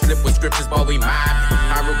 Stuff the clip with scriptures, boy, we mobbing.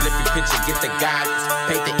 Hieroglyphic picture, get the goggles.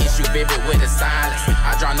 Paint the issue vivid with a silence.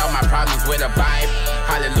 I drown all my problems with a Bible.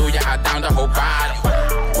 Hallelujah, I down the whole bottle.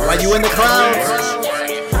 While you in the clouds,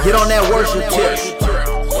 get on that worship tip.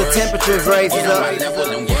 The temperatures raises up.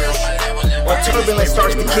 Or turbulence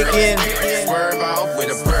starts to kick in. Swerve off with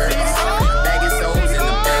a bird. Bagging souls in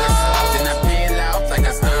the bag. Then I peel out like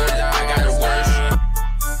I stood. I got a worship.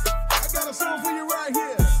 I got a song for you right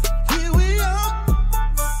here. Here we are,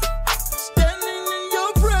 standing in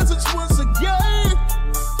your presence once again.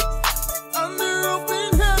 Under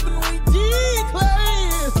open heaven we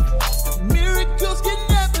declare, miracles can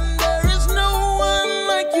happen. There is no one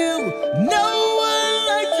like you. No one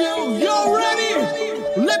like you. You're ready?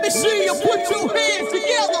 Let me see you put your hands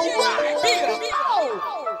together right here.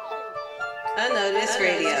 Unnoticed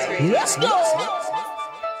Radio. Let's go.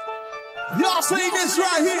 Y'all see this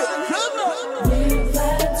right here. Come on.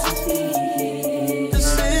 This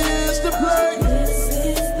is the place.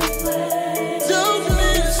 Don't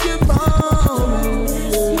miss your bone.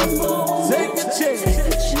 Take a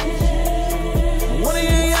chance. One of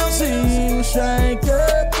y'all sing, shake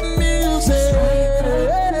up the music.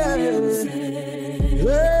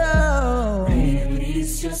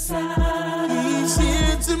 Release your sigh. He's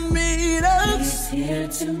here to meet us. Here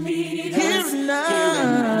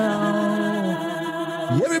now.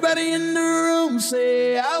 Everybody in the room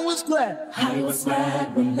say, I was glad. I was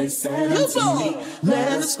glad when they said to me,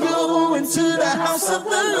 let us go into the house of the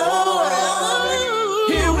Lord.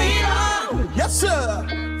 Here we are. Yes, sir.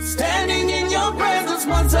 Standing in your presence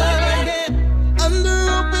once again. Under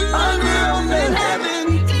open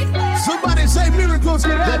heaven. Somebody say miracles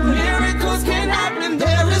can happen. Miracles can happen.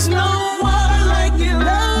 There is no one like you.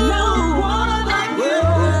 No one like you.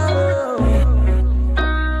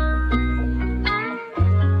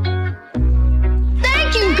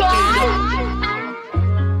 Thank you, God.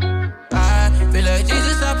 I feel like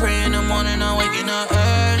Jesus, I pray in the morning, I'm waking up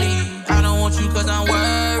early. I don't want you cause I'm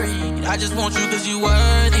worried. I just want you cause you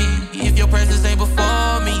worthy. If your presence ain't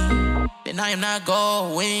before me, then I am not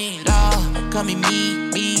going. Lord, come and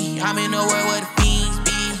meet me. I'm in the world where the fiends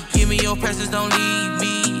be. Give me your presence, don't leave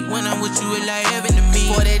me. When I'm with you, it's like heaven to me.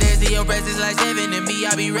 40 days in your presence like 7 and me,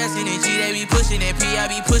 I be resting in G, they be pushing it. P,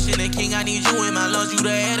 I be pushing the king, I need you in my lungs, you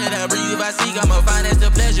the head of that breathe. If I seek, I'ma find that's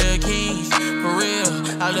the pleasure of kings. For real,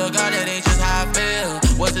 I look out, that ain't just how I feel.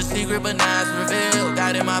 What's the secret, but now it's revealed.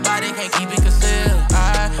 Got in my body, can't keep it concealed.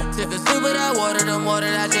 I took a sip of that water, the more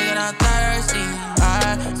that I drink it, I'm thirsty.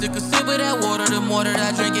 I took a sip of that water, the more that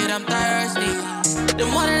I drink it, I'm thirsty. The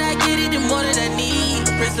more that I get it, the more that I need.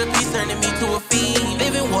 Prince of Peace turning me to a fiend.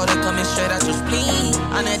 Living water coming straight out your spleen.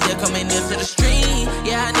 I'm that dead coming into the stream.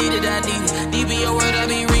 Yeah, I need it, I need it. Deep in your word, I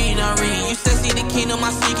be reading, I read. You said see the kingdom,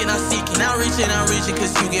 I seek it, I seek it. Now reaching,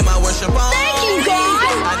 cause you get my worship on. Thank you, God.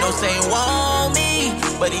 I know Satan want me,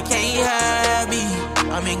 but he can't have me.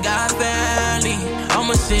 I'm in God's family. I'm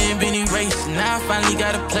a sin, been erased. Now I finally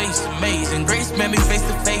got a place. Amazing grace, met me face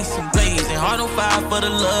to face and blazing. Heart on fire for the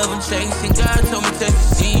love I'm chasing. God told me to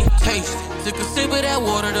see, taste. Took a sip of that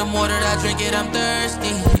water, the more that I drink it, I'm thirsty.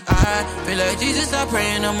 I feel like Jesus, I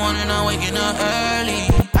pray in the morning, I'm waking up early.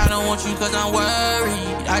 I don't want you cause I'm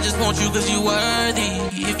worried. I just want you cause you worthy.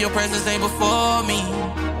 If your presence ain't before me,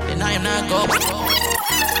 then I am not going.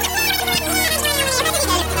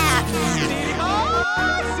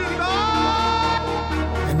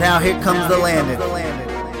 And now here comes the landing.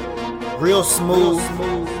 Real smooth.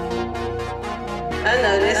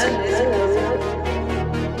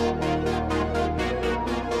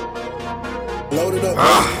 Load it up.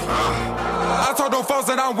 I told them folks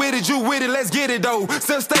that I'm with it, you with it, let's get it though.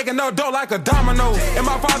 Still stacking up dough like a domino. And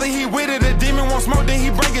my father, he with it, the demon won't smoke, then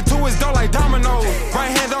he bring it to his door like domino. Right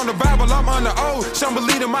hand on the Bible, I'm on the O. Shouldn't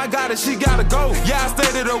believe in my God, she gotta go. Yeah, I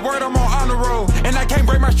stated a word, I'm on honor roll. And I can't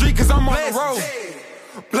break my street cause I'm on the road.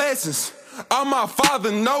 Blessings, all my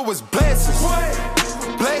father know is blessings.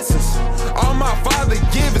 Blessings, all my father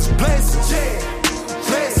give is blessings.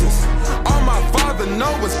 Blessings, all my father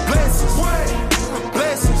know is blessings.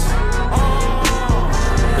 Blessings,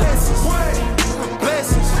 blessings,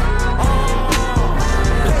 blessings,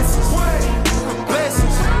 blessings, blessings,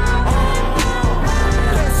 blessings,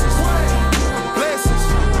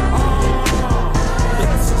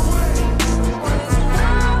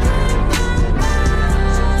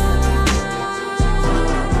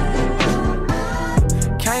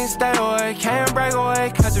 Can't stay away, can't break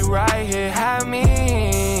away, cause you right here, have me.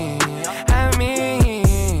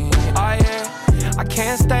 Oh yeah, I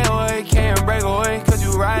can't stay away, can't break away, cause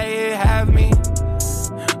you right here, have me.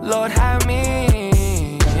 Lord, have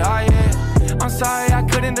me. Oh yeah, I'm sorry I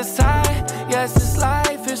couldn't decide. Yes, this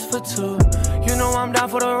life is for two. You know I'm down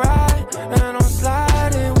for the ride, and I'm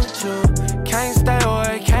sliding with you. Can't stay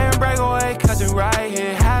away, can't break away, cause you right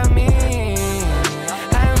here, have me.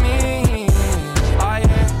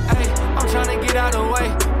 Tryna get out of the way,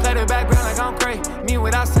 play the background like I'm cray. Me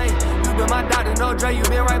what I say, you been my doctor, no Dre. You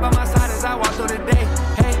been right by my side as I walk through the day.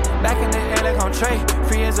 Hey, back in the air like I'm Trey.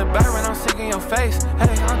 Free as a Byron, I'm sick in your face.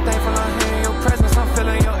 Hey, I'm thankful I'm hearing your presence. I'm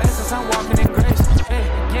feeling your essence, I'm walking in grace. Hey,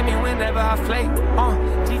 give me whenever I flake.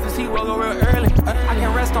 Jesus, he woke up real early. I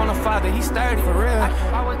can rest on the Father, he's sturdy for real.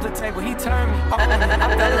 I was the table, he turned me. I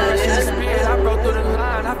felt the rush in the spirit, I broke through the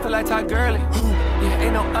line. I feel like Ty Gurley. Yeah,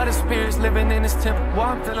 ain't no other spirits living in this temple. Boy,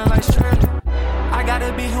 I'm feeling like Shirley. I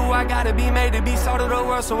gotta be who I gotta be, made to be salt of the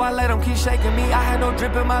world, so I let him keep shaking me. I had no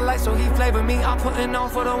drip in my life, so he flavored me. I'm putting on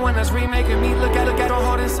for the one that's remaking me. Look at, don't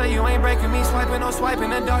hold and say you ain't breaking me. Swiping, no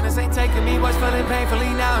swiping, the darkness ain't taking me. Was feeling painfully,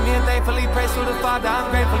 now I'm in thankfully. Praise to the Father,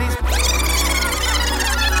 I'm gratefully.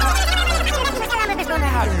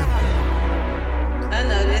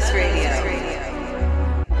 Unnoticed Radio.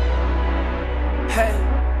 Hey,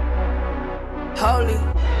 holy,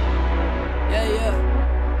 yeah.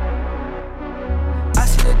 I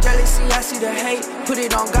see the jealousy, I see the hate. Put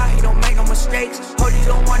it on God, he don't make no mistakes. Holy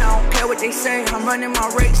don't want, I don't care what they say. I'm running my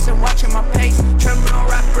race and watching my pace. Trembling on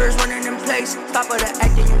rappers, running in place. Stop all the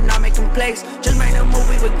acting, you not making plays. Just made a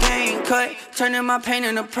movie with game cut. Turning my pain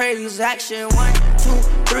into praise. Action 1, 2,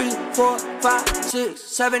 3, 4, 5, 6,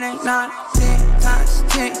 7, 8, 9, 10 times,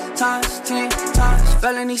 10 times, 10 times.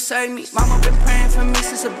 Felony saved me. Mama been praying for me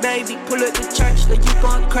since a baby. Pull up the church, the youth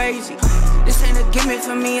going crazy. This ain't a gimmick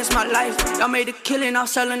for me, it's my life. Y'all made a killing, I'm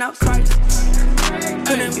selling out Christ.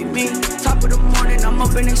 Couldn't be me. Top of the morning, I'm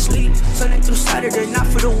up in they sleep. Selling through Saturday, not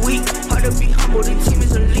for the week. Hard to be humble, the team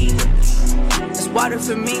is elite. It's water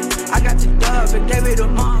for me. I got the dove and gave it to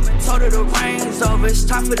mom and told her the rain's over. It's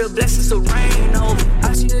time for the blessings to rain over.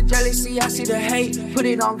 I see the jealousy, I see the hate. Put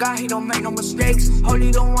it on God, he don't make no mistakes.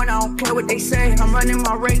 Holy don't want, I don't care what they say. I'm running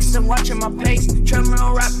my race and watching my pace. Trembling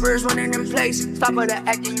on rappers running in place. Stop all the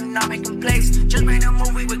acting, you not making plays. Just made a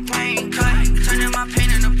movie with game cut. Turning my pain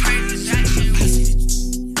into praise.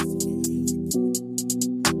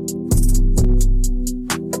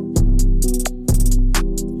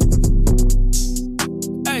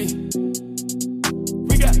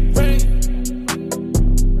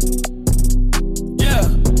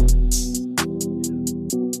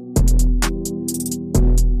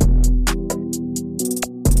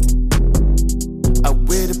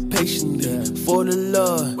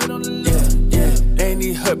 Yeah, and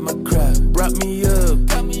he hurt my cry, brought me up.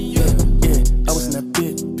 Yeah, I was in that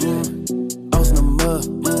pit, I was in the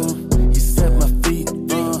mud. He set my feet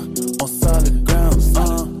on solid ground.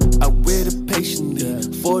 I waited patiently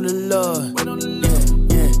for the Lord.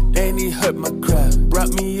 Yeah, and he hurt my cry,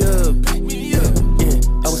 brought me up. Yeah,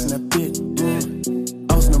 I was in that pit,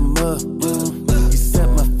 I was in the mud. He set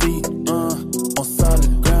my feet on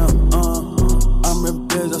solid ground. I remember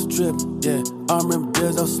days I was tripping, yeah. I remember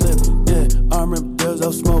days I was slipping, yeah. I remember days I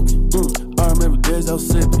was smoking, I remember days I was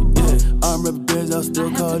sipping, yeah. I remember days I was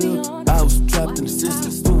still caught up. I was trapped in the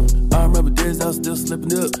system. I remember days I was still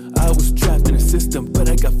slipping up. I was trapped in the system, but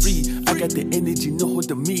I got free. I got the energy, no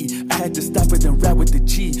hold of me. I had to stop it and ride with the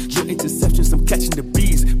G. No interceptions, I'm catching the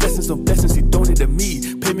bees. Blessings on blessings, he thrown it at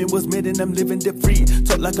me. Payment was made and I'm living there free.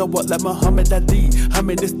 Talk like I walk like Muhammad Ali. I'm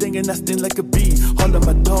in this thing and I sting like a bee. All of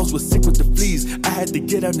my dogs were sick with the fleas. I had to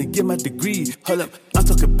get out and get my degree. Hold up, I'm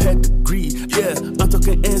talking pedigree. Yeah, I'm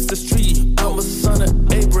talking ancestry. I'm a son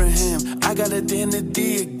of Abraham. I got a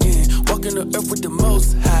identity again. Walking the earth with the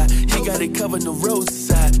most high. He got it covered the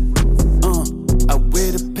roadside. I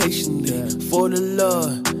waited patiently for the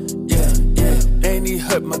Lord. Yeah, and he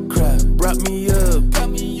heard my cry, brought me up.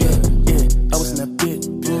 Yeah, I was in that pit,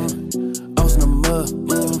 I was in the mud.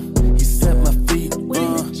 He set my feet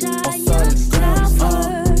on solid ground.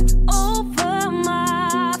 Over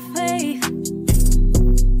my faith,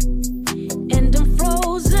 and I'm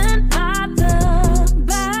frozen by the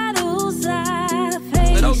battles I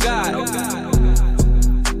face. Oh God, oh God.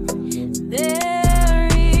 There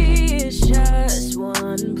is just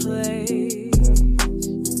one place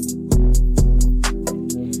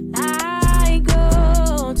I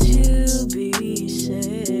go to be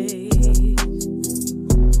saved.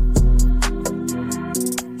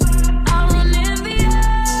 I run in the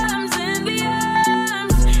arms, in the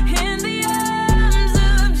arms, in the arms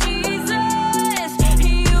of Jesus.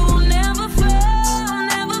 He will never fail,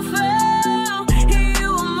 never fail. He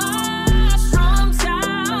will my strong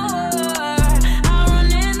tower. I run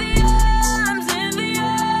in the arms, in the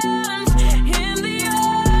arms, in the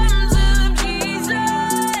arms of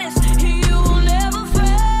Jesus. He will never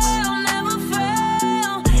fail, never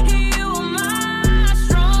fail. He will my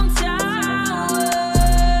strong tower.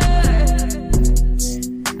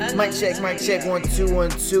 Mic check, 1 2 1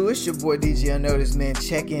 2. It's your boy DJ-Unnoticed, man,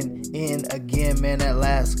 checking in again, man. That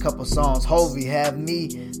last couple songs, Hulvey, Have Me,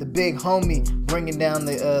 the big homie, bringing down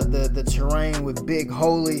the terrain with Big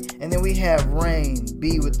Holy, and then we have Rain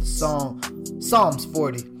B with the song Psalms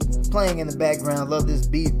 40 playing in the background. Love this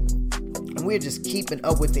beat. And we're just keeping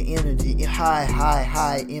up with the energy,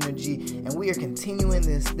 high energy, and we are continuing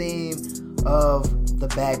this theme of the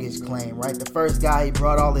baggage claim, right? The first guy, he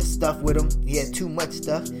brought all his stuff with him. He had too much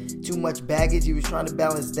stuff, too much baggage. He was trying to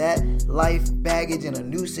balance that life baggage in a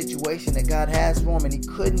new situation that God has for him, and he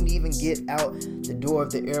couldn't even get out the door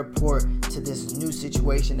of the airport to this new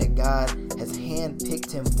situation that God has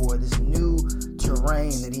handpicked him for, this new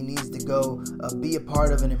terrain that he needs to go be a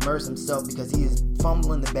part of and immerse himself, because he is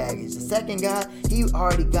fumbling the baggage. The second guy, he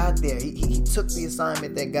already got there. He took the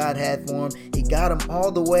assignment that God had for him. He got him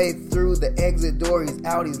all the way through the exit door. He's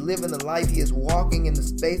out. He's living the life. He is walking in the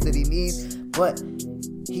space that he needs, but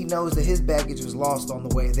he knows that his baggage was lost on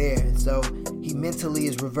the way there. And so he mentally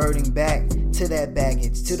is reverting back to that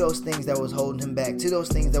baggage, to those things that was holding him back, to those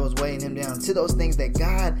things that was weighing him down, to those things that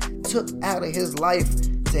God took out of his life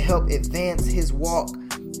to help advance his walk,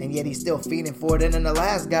 and yet he's still feeding for it. And then the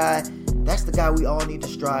last guy, that's the guy we all need to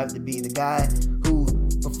strive to be. The guy who,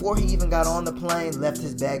 before he even got on the plane, left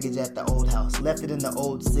his baggage at the old house, left it in the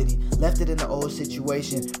old city, left it in the old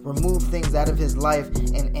situation, removed things out of his life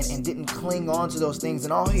and didn't cling on to those things.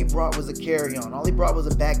 And all he brought was a carry-on. All he brought was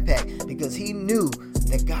a backpack, because he knew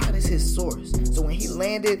that God is his source. So when he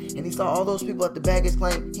landed and he saw all those people at the baggage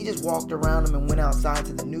claim, he just walked around them and went outside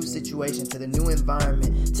to the new situation, to the new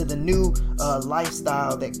environment, to the new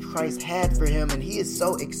lifestyle that Christ had for him. And he is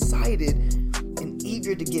so excited and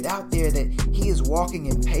eager to get out there that he is walking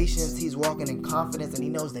in patience, he's walking in confidence, and he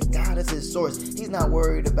knows that God is his source. He's not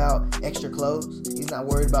worried about extra clothes, he's not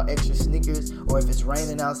worried about extra sneakers, or if it's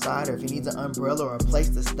raining outside, or if he needs an umbrella or a place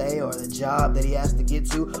to stay, or the job that he has to get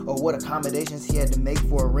to, or what accommodations he had to make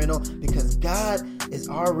for a rental, because God is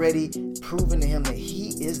already proven to him that he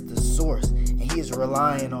is the source, and he is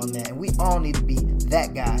relying on that. And we all need to be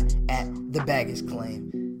that guy at the baggage claim.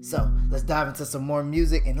 So let's dive into some more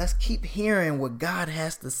music, and let's keep hearing what God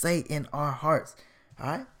has to say in our hearts. All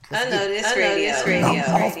right? Unnoticed radio.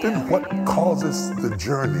 Now, often what causes the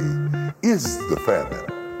journey is the famine.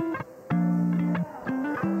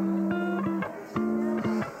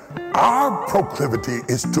 Our proclivity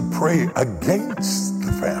is to pray against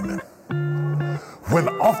the famine, when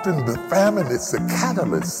often the famine is the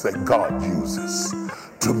catalyst that God uses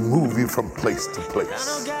to move you from place to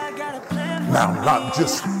place. Now, not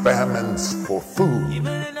just famines for food.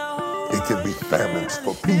 It can be famines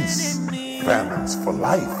for peace, famines for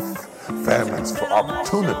life, famines for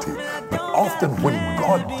opportunity. But often when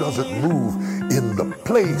God doesn't move in the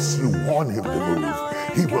place you want him to move,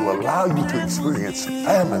 he will allow you to experience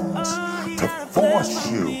famines to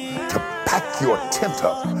force you to pack your tent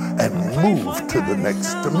up and move to the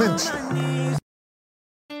next dimension.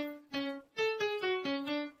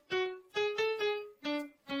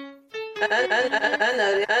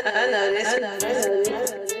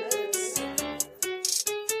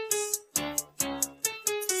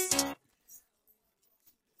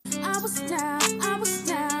 I was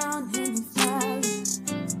down in the valley.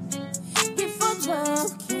 If a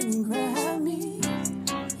love can grab me,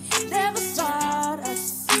 never thought I'd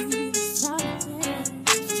see something.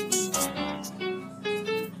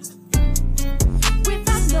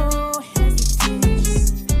 Without no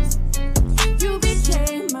hesitation, you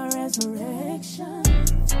became my resurrection.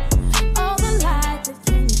 All the light that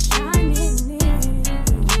came shining in.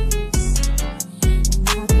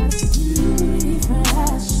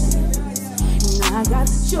 I got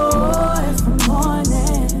joy for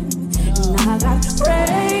morning, and I got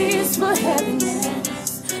praise for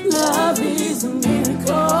heaviness. Love is a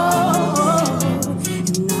miracle,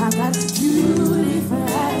 and I got beauty for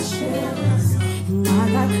ashes, and I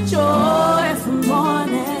got joy for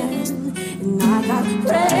morning, and I got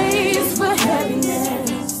praise for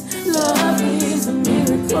heaviness. Love is a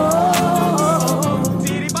miracle.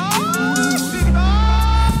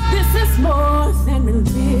 This is more than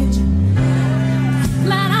religion.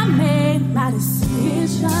 Glad I made my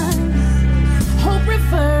decision. Hope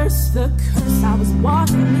reversed the curse I was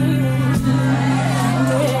walking in.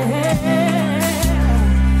 Yeah.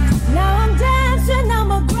 Now I'm dancing on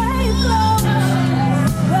my grave clothes.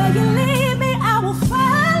 Where you lead me, I will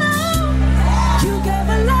follow. You gave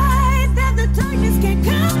a light that the darkness can't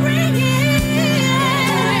comprehend.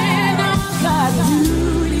 Now I've got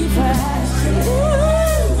beauty for ashes,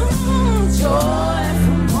 joy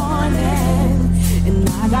for morning.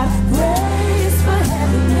 I got grace for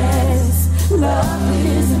heaviness. Love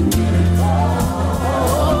is a miracle.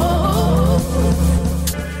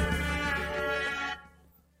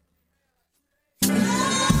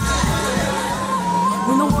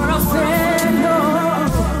 When the world said no,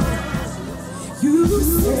 you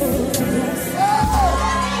said yes.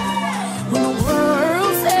 When the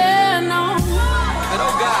world said no,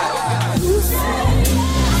 you said yes.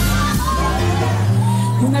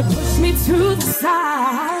 When they pushed me to the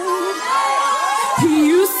side,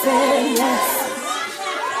 you said yes.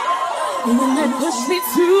 And when they pushed me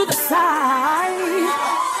to the side,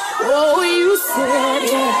 oh, you said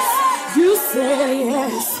yes. You said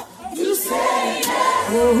yes. You said yes.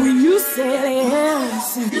 Oh, you said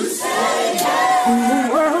yes. You said yes. When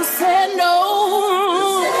the world said no,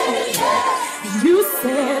 you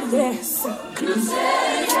said yes. You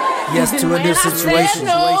said yes. Yes to a new situation.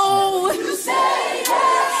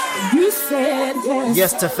 You said yes.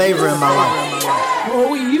 Yes to favor in my life.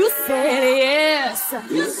 Oh, you said yes.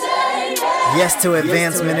 You said yes. Yes to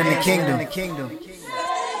advancement in the kingdom.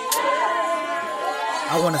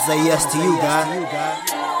 I want to say yes to you, God.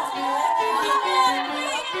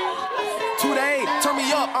 Today, turn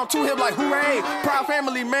me up, I'm too hip like hooray. Proud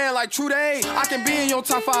family man like true day. I can be in your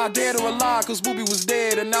top 5 dead or alive, cause Booby was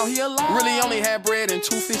dead and now he alive. Really only had bread and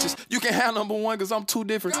 2 fishes. You can have number 1 cause I'm too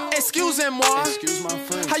different. Excuse-moi, excuse my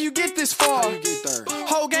friend. How you get this far? How you get there?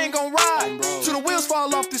 Whole gang gon' ride till the wheels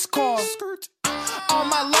fall off this car. All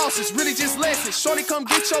my losses, really just lessons. Shorty, come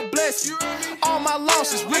get your blessing. All my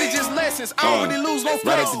losses, really just lessons. I don't really lose no flex.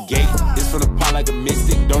 Right at the gate, it's from the pot like a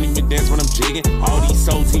mystic. Don't even dance when I'm jigging. All these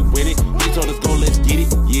souls, he with it. He told us go, let's get it.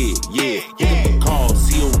 Yeah. Give him a call,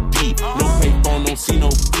 COD. No pay phone, don't see no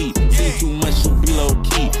fee. See too much, you be low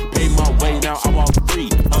key. Pay my way, now I walk free.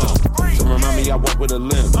 So remind me, I walk with a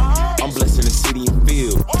limp. I'm blessing the city and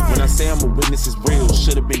field. When I say I'm a witness, it's real.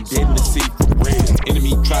 Should've been dead in the sea for real.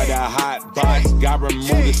 Enemy tried to hot box. God remove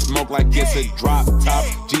the smoke like it's a drop top.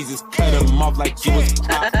 Jesus cut him off like he was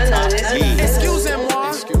crop top. Excuse-moi,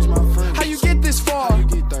 excuse my friend. How you get this far? How you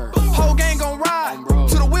get there? Whole gang gon' ride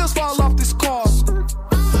till the wheels fall off this car.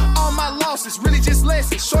 All my losses, really just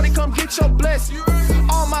lessons. Shorty, come get your blessing.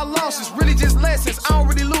 All my losses, really just lessons. I don't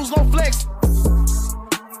really lose no flex.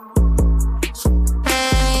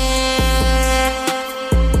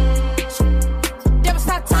 Devil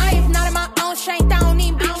stop time, if not in my own strength, I don't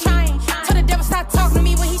even be trying. Tell the devil stop talking to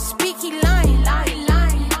me when he speak, he lying.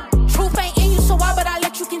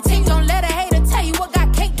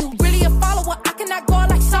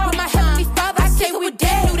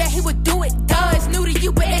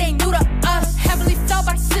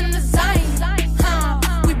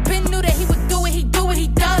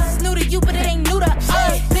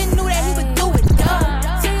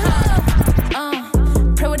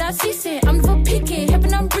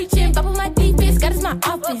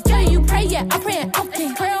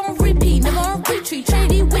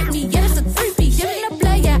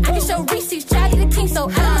 so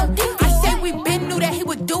I say we been knew that he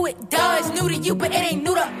would do it. Duh, it's new to you, but it ain't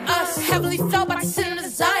new to us. Heavily felt by the sin of the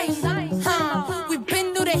Zion. We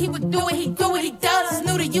been knew that he would do it. He do what he does. It's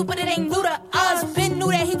new to you, but it ain't new to us. Been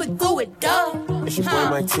knew that he would do it. Duh. It's your boy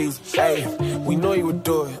Mike Teezy. Hey, we know you would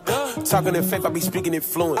do it. Talking in faith, I be speaking it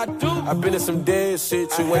fluent. I've been in some dead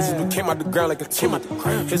situations, we came out the ground like a tumor.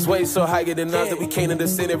 His ways so higher than us that we can't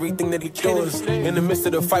understand everything that he doing. In the midst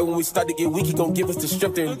of the fight, when we start to get weak, he gon' give us the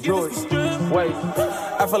strength to endure it. Wait,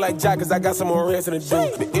 I feel like Jack, cause I got some more answer to do.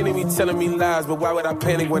 The enemy telling me lies, but why would I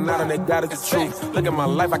panic when not on that God is the truth? Look at my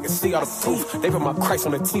life, I can see all the proof. They put my Christ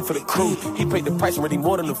on the teeth for the crew. He paid the price already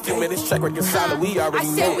more than a few. Man, this track record solid, we already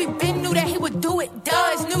know. I said we been knew that he would do it. Duh,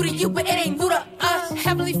 it's new to you, but it ain't new to us.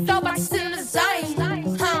 Heavily felt by the sin of the Zion.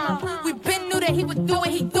 We been knew that he would do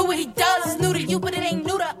it. He do what he does. It's new to you, but it ain't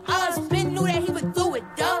new to us. Been knew that he would do it.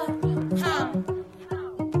 Duh.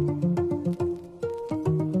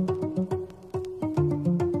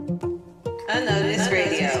 Unnoticed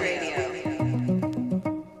Radio.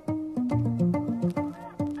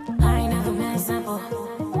 I ain't never been simple.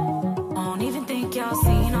 I don't even think y'all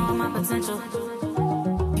seen all my potential.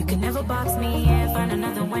 You can never box me and find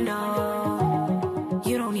another window.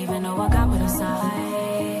 You don't even know I got what inside.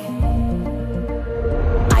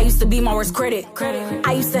 I used to be my worst critic.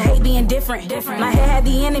 I used to hate being different. My head had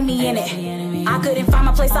the enemy in it. I couldn't find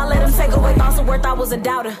my place, I let him take away thoughts of worth, I was a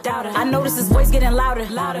doubter. I noticed his voice getting louder.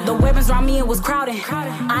 The weapons around me, it was crowded.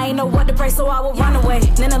 I ain't know what to pray, so I would run away.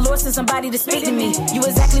 Then the Lord sent somebody to speak to me. You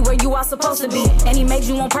exactly where you are supposed to be. And he made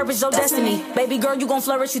you on purpose, your destiny. Baby girl, you gon'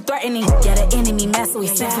 flourish, you threatening. Yeah, the enemy mad, so he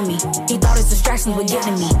sent for me. He thought his distractions would get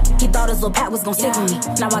to me. He thought his little pat was gon' stick with me.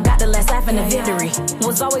 Now I got the last laugh and the victory.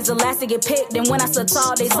 Was always the last to get picked. And when I stood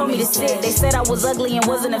tall, they told me to sit. They said I was ugly and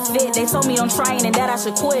wasn't a fit. They told me don't try and that I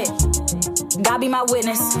should quit. God be my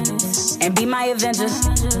witness and be my avenger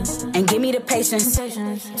and give me the patience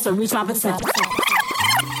to reach my potential.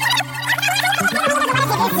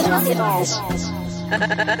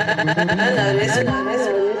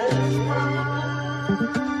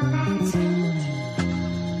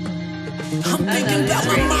 I'm thinking about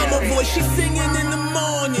my mama voice, she singing in the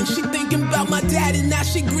morning. She thinking about my daddy, now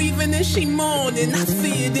she grieving and she mourning. I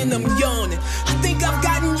see it and I'm yawning. I think I've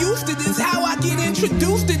gotten used to this, how I get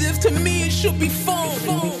introduced to this. To me it should be fun.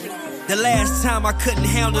 The last time I couldn't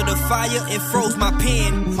handle the fire, it froze my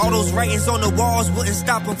pen. All those writings on the walls wouldn't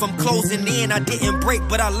stop them from closing in. I didn't break,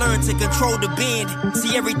 but I learned to control the bend.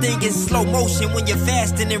 See everything in slow motion when you're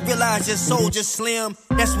fasting and realize your soul just slim.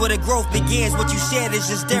 That's where the growth begins. What you shared is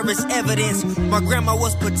just there is evidence. My grandma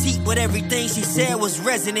was petite, but everything she said was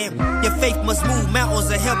resonant. Your faith must move mountains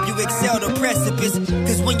to help you excel the precipice.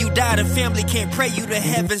 Cause when you die, the family can't pray you to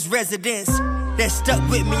heaven's residence. That stuck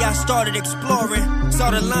with me, I started exploring. Saw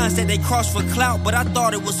the lines that they crossed for clout, but I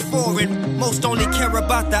thought it was foreign. Most only care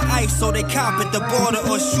about the ice, so they cop at the border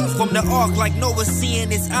or shoot from the ark like Noah seeing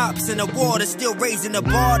his ops in the water. Still raising the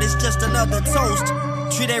bar, it's just another toast.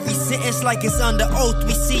 Treat every sentence like it's under oath.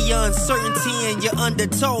 We see your uncertainty and your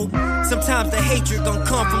undertow. Sometimes the hatred gon'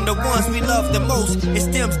 come from the ones we love the most. It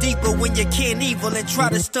stems deeper when you can't evil and try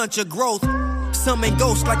to stunt your growth. Summon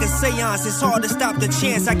ghosts like a seance, it's hard to stop the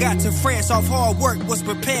chance. I got to France off hard work, was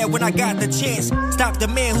prepared when I got the chance. Stop the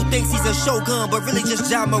man who thinks he's a shogun, but really just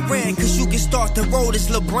Ja Morant. Cause you can start the road as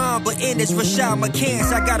LeBron, but end as Rashad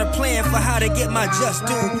McCants. I got a plan for how to get my just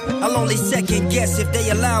due. I'll only second guess if they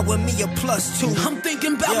allowing me a +2. I'm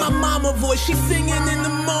thinking about my mama voice, she singing in the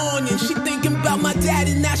morning. She thinking about my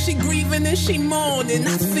daddy, now she grieving and she mourning.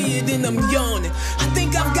 I see it and I'm yawning. I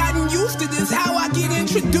think I've gotten used to this, how I get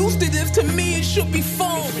introduced to this. To me it should be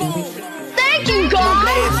fun. Thank you, God.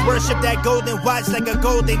 Players worship that golden watch like a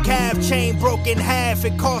golden calf. Chain broke in half,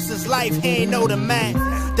 it cost his life, he ain't know the math.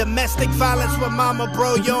 Domestic violence with mama,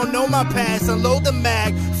 bro, you don't know my past. Unload the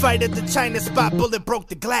mag, fight at the China spot, bullet broke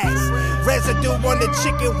the glass. Residue on the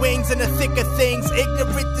chicken wings and the thicker things.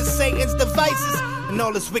 Ignorant to Satan's devices and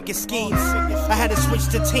all his wicked schemes. I had to switch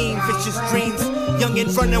to team, vicious dreams.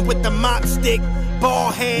 Youngin' running with the mop stick,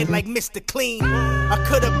 bald head like Mr. Clean. I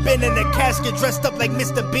could have been in a casket dressed up like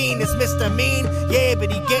Mr. Bean. Is Mr. Mean? Yeah, but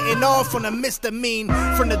he getting off on a Mr. Mean.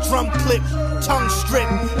 From the drum clip, tongue strip,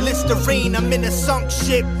 Listerine. I'm in a sunk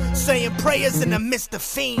ship, saying prayers in a Mr.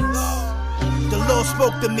 Fiends. The Lord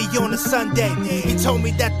spoke to me on a Sunday. He told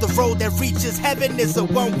me that the road that reaches heaven is a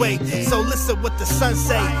one-way. So listen what the sun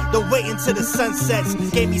say. The wait until the sun sets.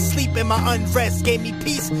 Gave me sleep in my unrest. Gave me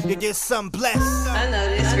peace. It is some blessed.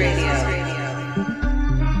 Unnoticed Radio.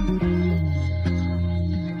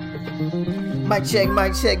 Mic check,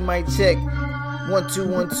 mic check, mic check. 1 2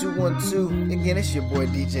 1 2 1 2. Again, it's your boy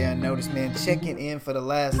DJ Unnoticed, man, checking in for the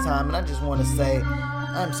last time, and I just want to say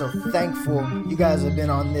I'm so thankful you guys have been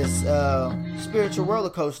on this spiritual roller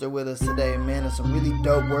coaster with us today, man. And some really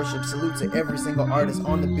dope worship. Salute to every single artist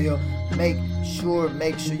on the bill. Make sure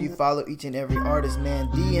you follow each and every artist, man.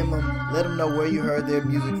 DM them, let them know where you heard their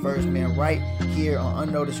music first, man. Right here on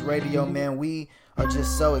Unnoticed Radio, man. We are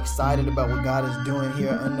just so excited about what God is doing here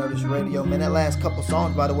at Unnoticed Radio, man. That last couple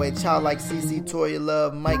songs, by the way, Childlike, CiCi,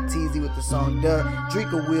 Toyalove, Mike Teezy with the song Duh,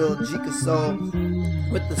 Drika Will,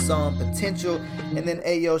 Jekasole with the song Potential, and then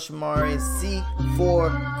Ayo Shamir,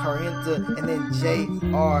 C4, Carenta, and then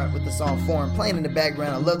JR with the song Foreign playing in the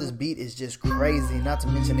background. I love this beat, it's just crazy, not to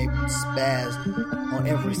mention they spaz on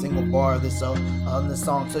every single bar of this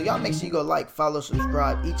song. So y'all make sure you go like, follow,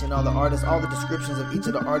 subscribe each and all the artists. All the descriptions of each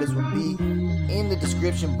of the artists will be in the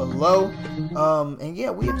description below. And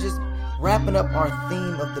yeah, we are just wrapping up our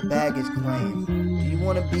theme of the baggage claim. Do you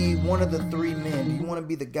want to be one of the three men? Do you want to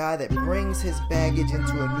be the guy that brings his baggage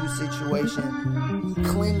into a new situation,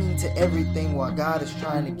 clinging to everything while God is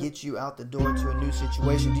trying to get you out the door to a new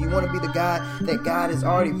situation? Do you want to be the guy that God has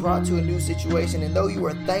already brought to a new situation, and though you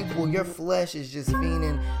are thankful, your flesh is just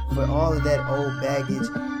fiending for all of that old baggage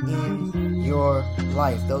in your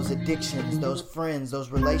life? Those addictions, those friends,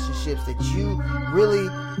 those relationships that you really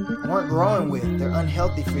weren't growing with, they're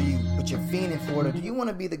unhealthy for you, but you're fiending for it. Or do you want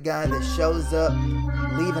to be the guy that shows up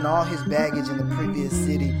leaving all his baggage in the previous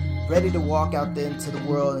city, ready to walk out there into the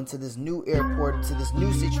world, into this new airport, into this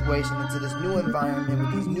new situation, into this new environment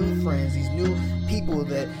with these new friends, these new people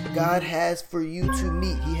that God has for you to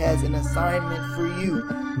meet? He has an assignment for you.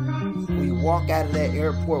 Will you walk out of that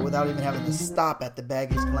airport without even having to stop at the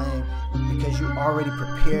baggage claim because you already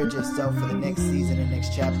prepared yourself for the next season and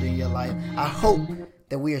next chapter in your life? I hope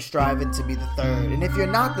that we are striving to be the third. And if you're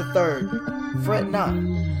not the third, fret not.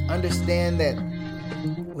 Understand that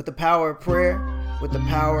with the power of prayer, with the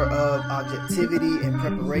power of objectivity and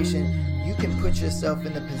preparation, you can put yourself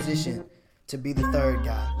in the position to be the third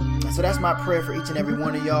guy. And so that's my prayer for each and every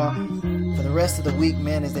one of y'all for the rest of the week,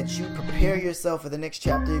 man, is that you prepare yourself for the next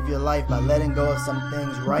chapter of your life by letting go of some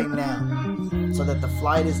things right now, so that the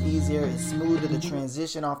flight is easier, it's smoother, the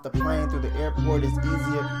transition off the plane through the airport is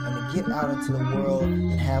easier, and to get out into the world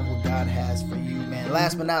and have what God has for you, man.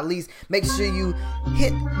 Last but not least, make sure you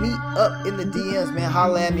hit me up in the DMs, man.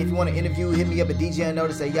 Holla at me if you want to interview. Hit me up at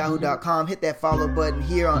DJ-Unnoticed at yahoo.com. Hit that follow button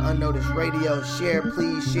here on Unnoticed Radio. Share,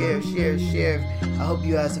 please. Share. I hope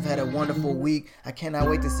you guys have had a wonderful week. I cannot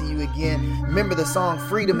wait to see you again. Remember, the song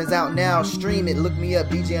Freedom is out now. Stream it. Look me up,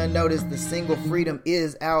 DJ-Unnoticed. The single Freedom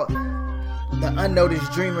is out. The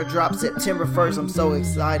Unnoticed Dreamer drops September 1st. I'm so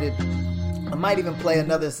excited. I might even play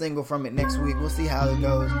another single from it next week. We'll see how it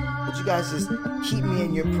goes. But you guys just keep me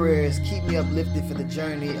in your prayers. Keep me uplifted for the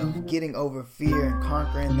journey of getting over fear and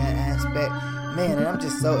conquering that aspect. Man, and I'm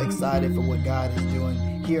just so excited for what God is doing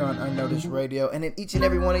here on Unnoticed Radio and in each and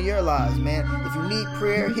every one of your lives, man. If you need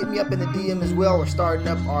prayer, hit me up in the DM as well. We're starting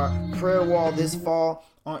up our prayer wall this fall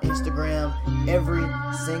on Instagram every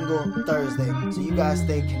single Thursday. So you guys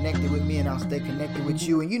stay connected with me and I'll stay connected with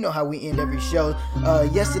you. And you know how we end every show.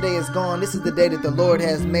 Yesterday is gone. This is the day that the Lord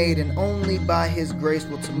has made, and only by His grace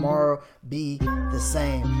will tomorrow be the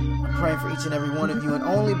same. I'm praying for each and every one of you, and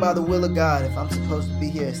only by the will of God, if I'm supposed to be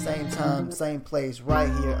here same time, same place,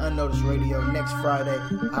 right here, Unnoticed Radio, next Friday,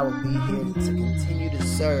 I will be here to continue to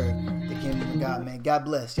serve the kingdom of God, man. God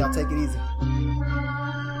bless. Y'all take it easy.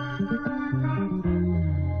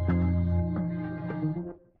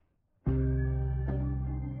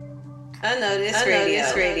 Unnoticed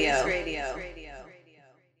Radio.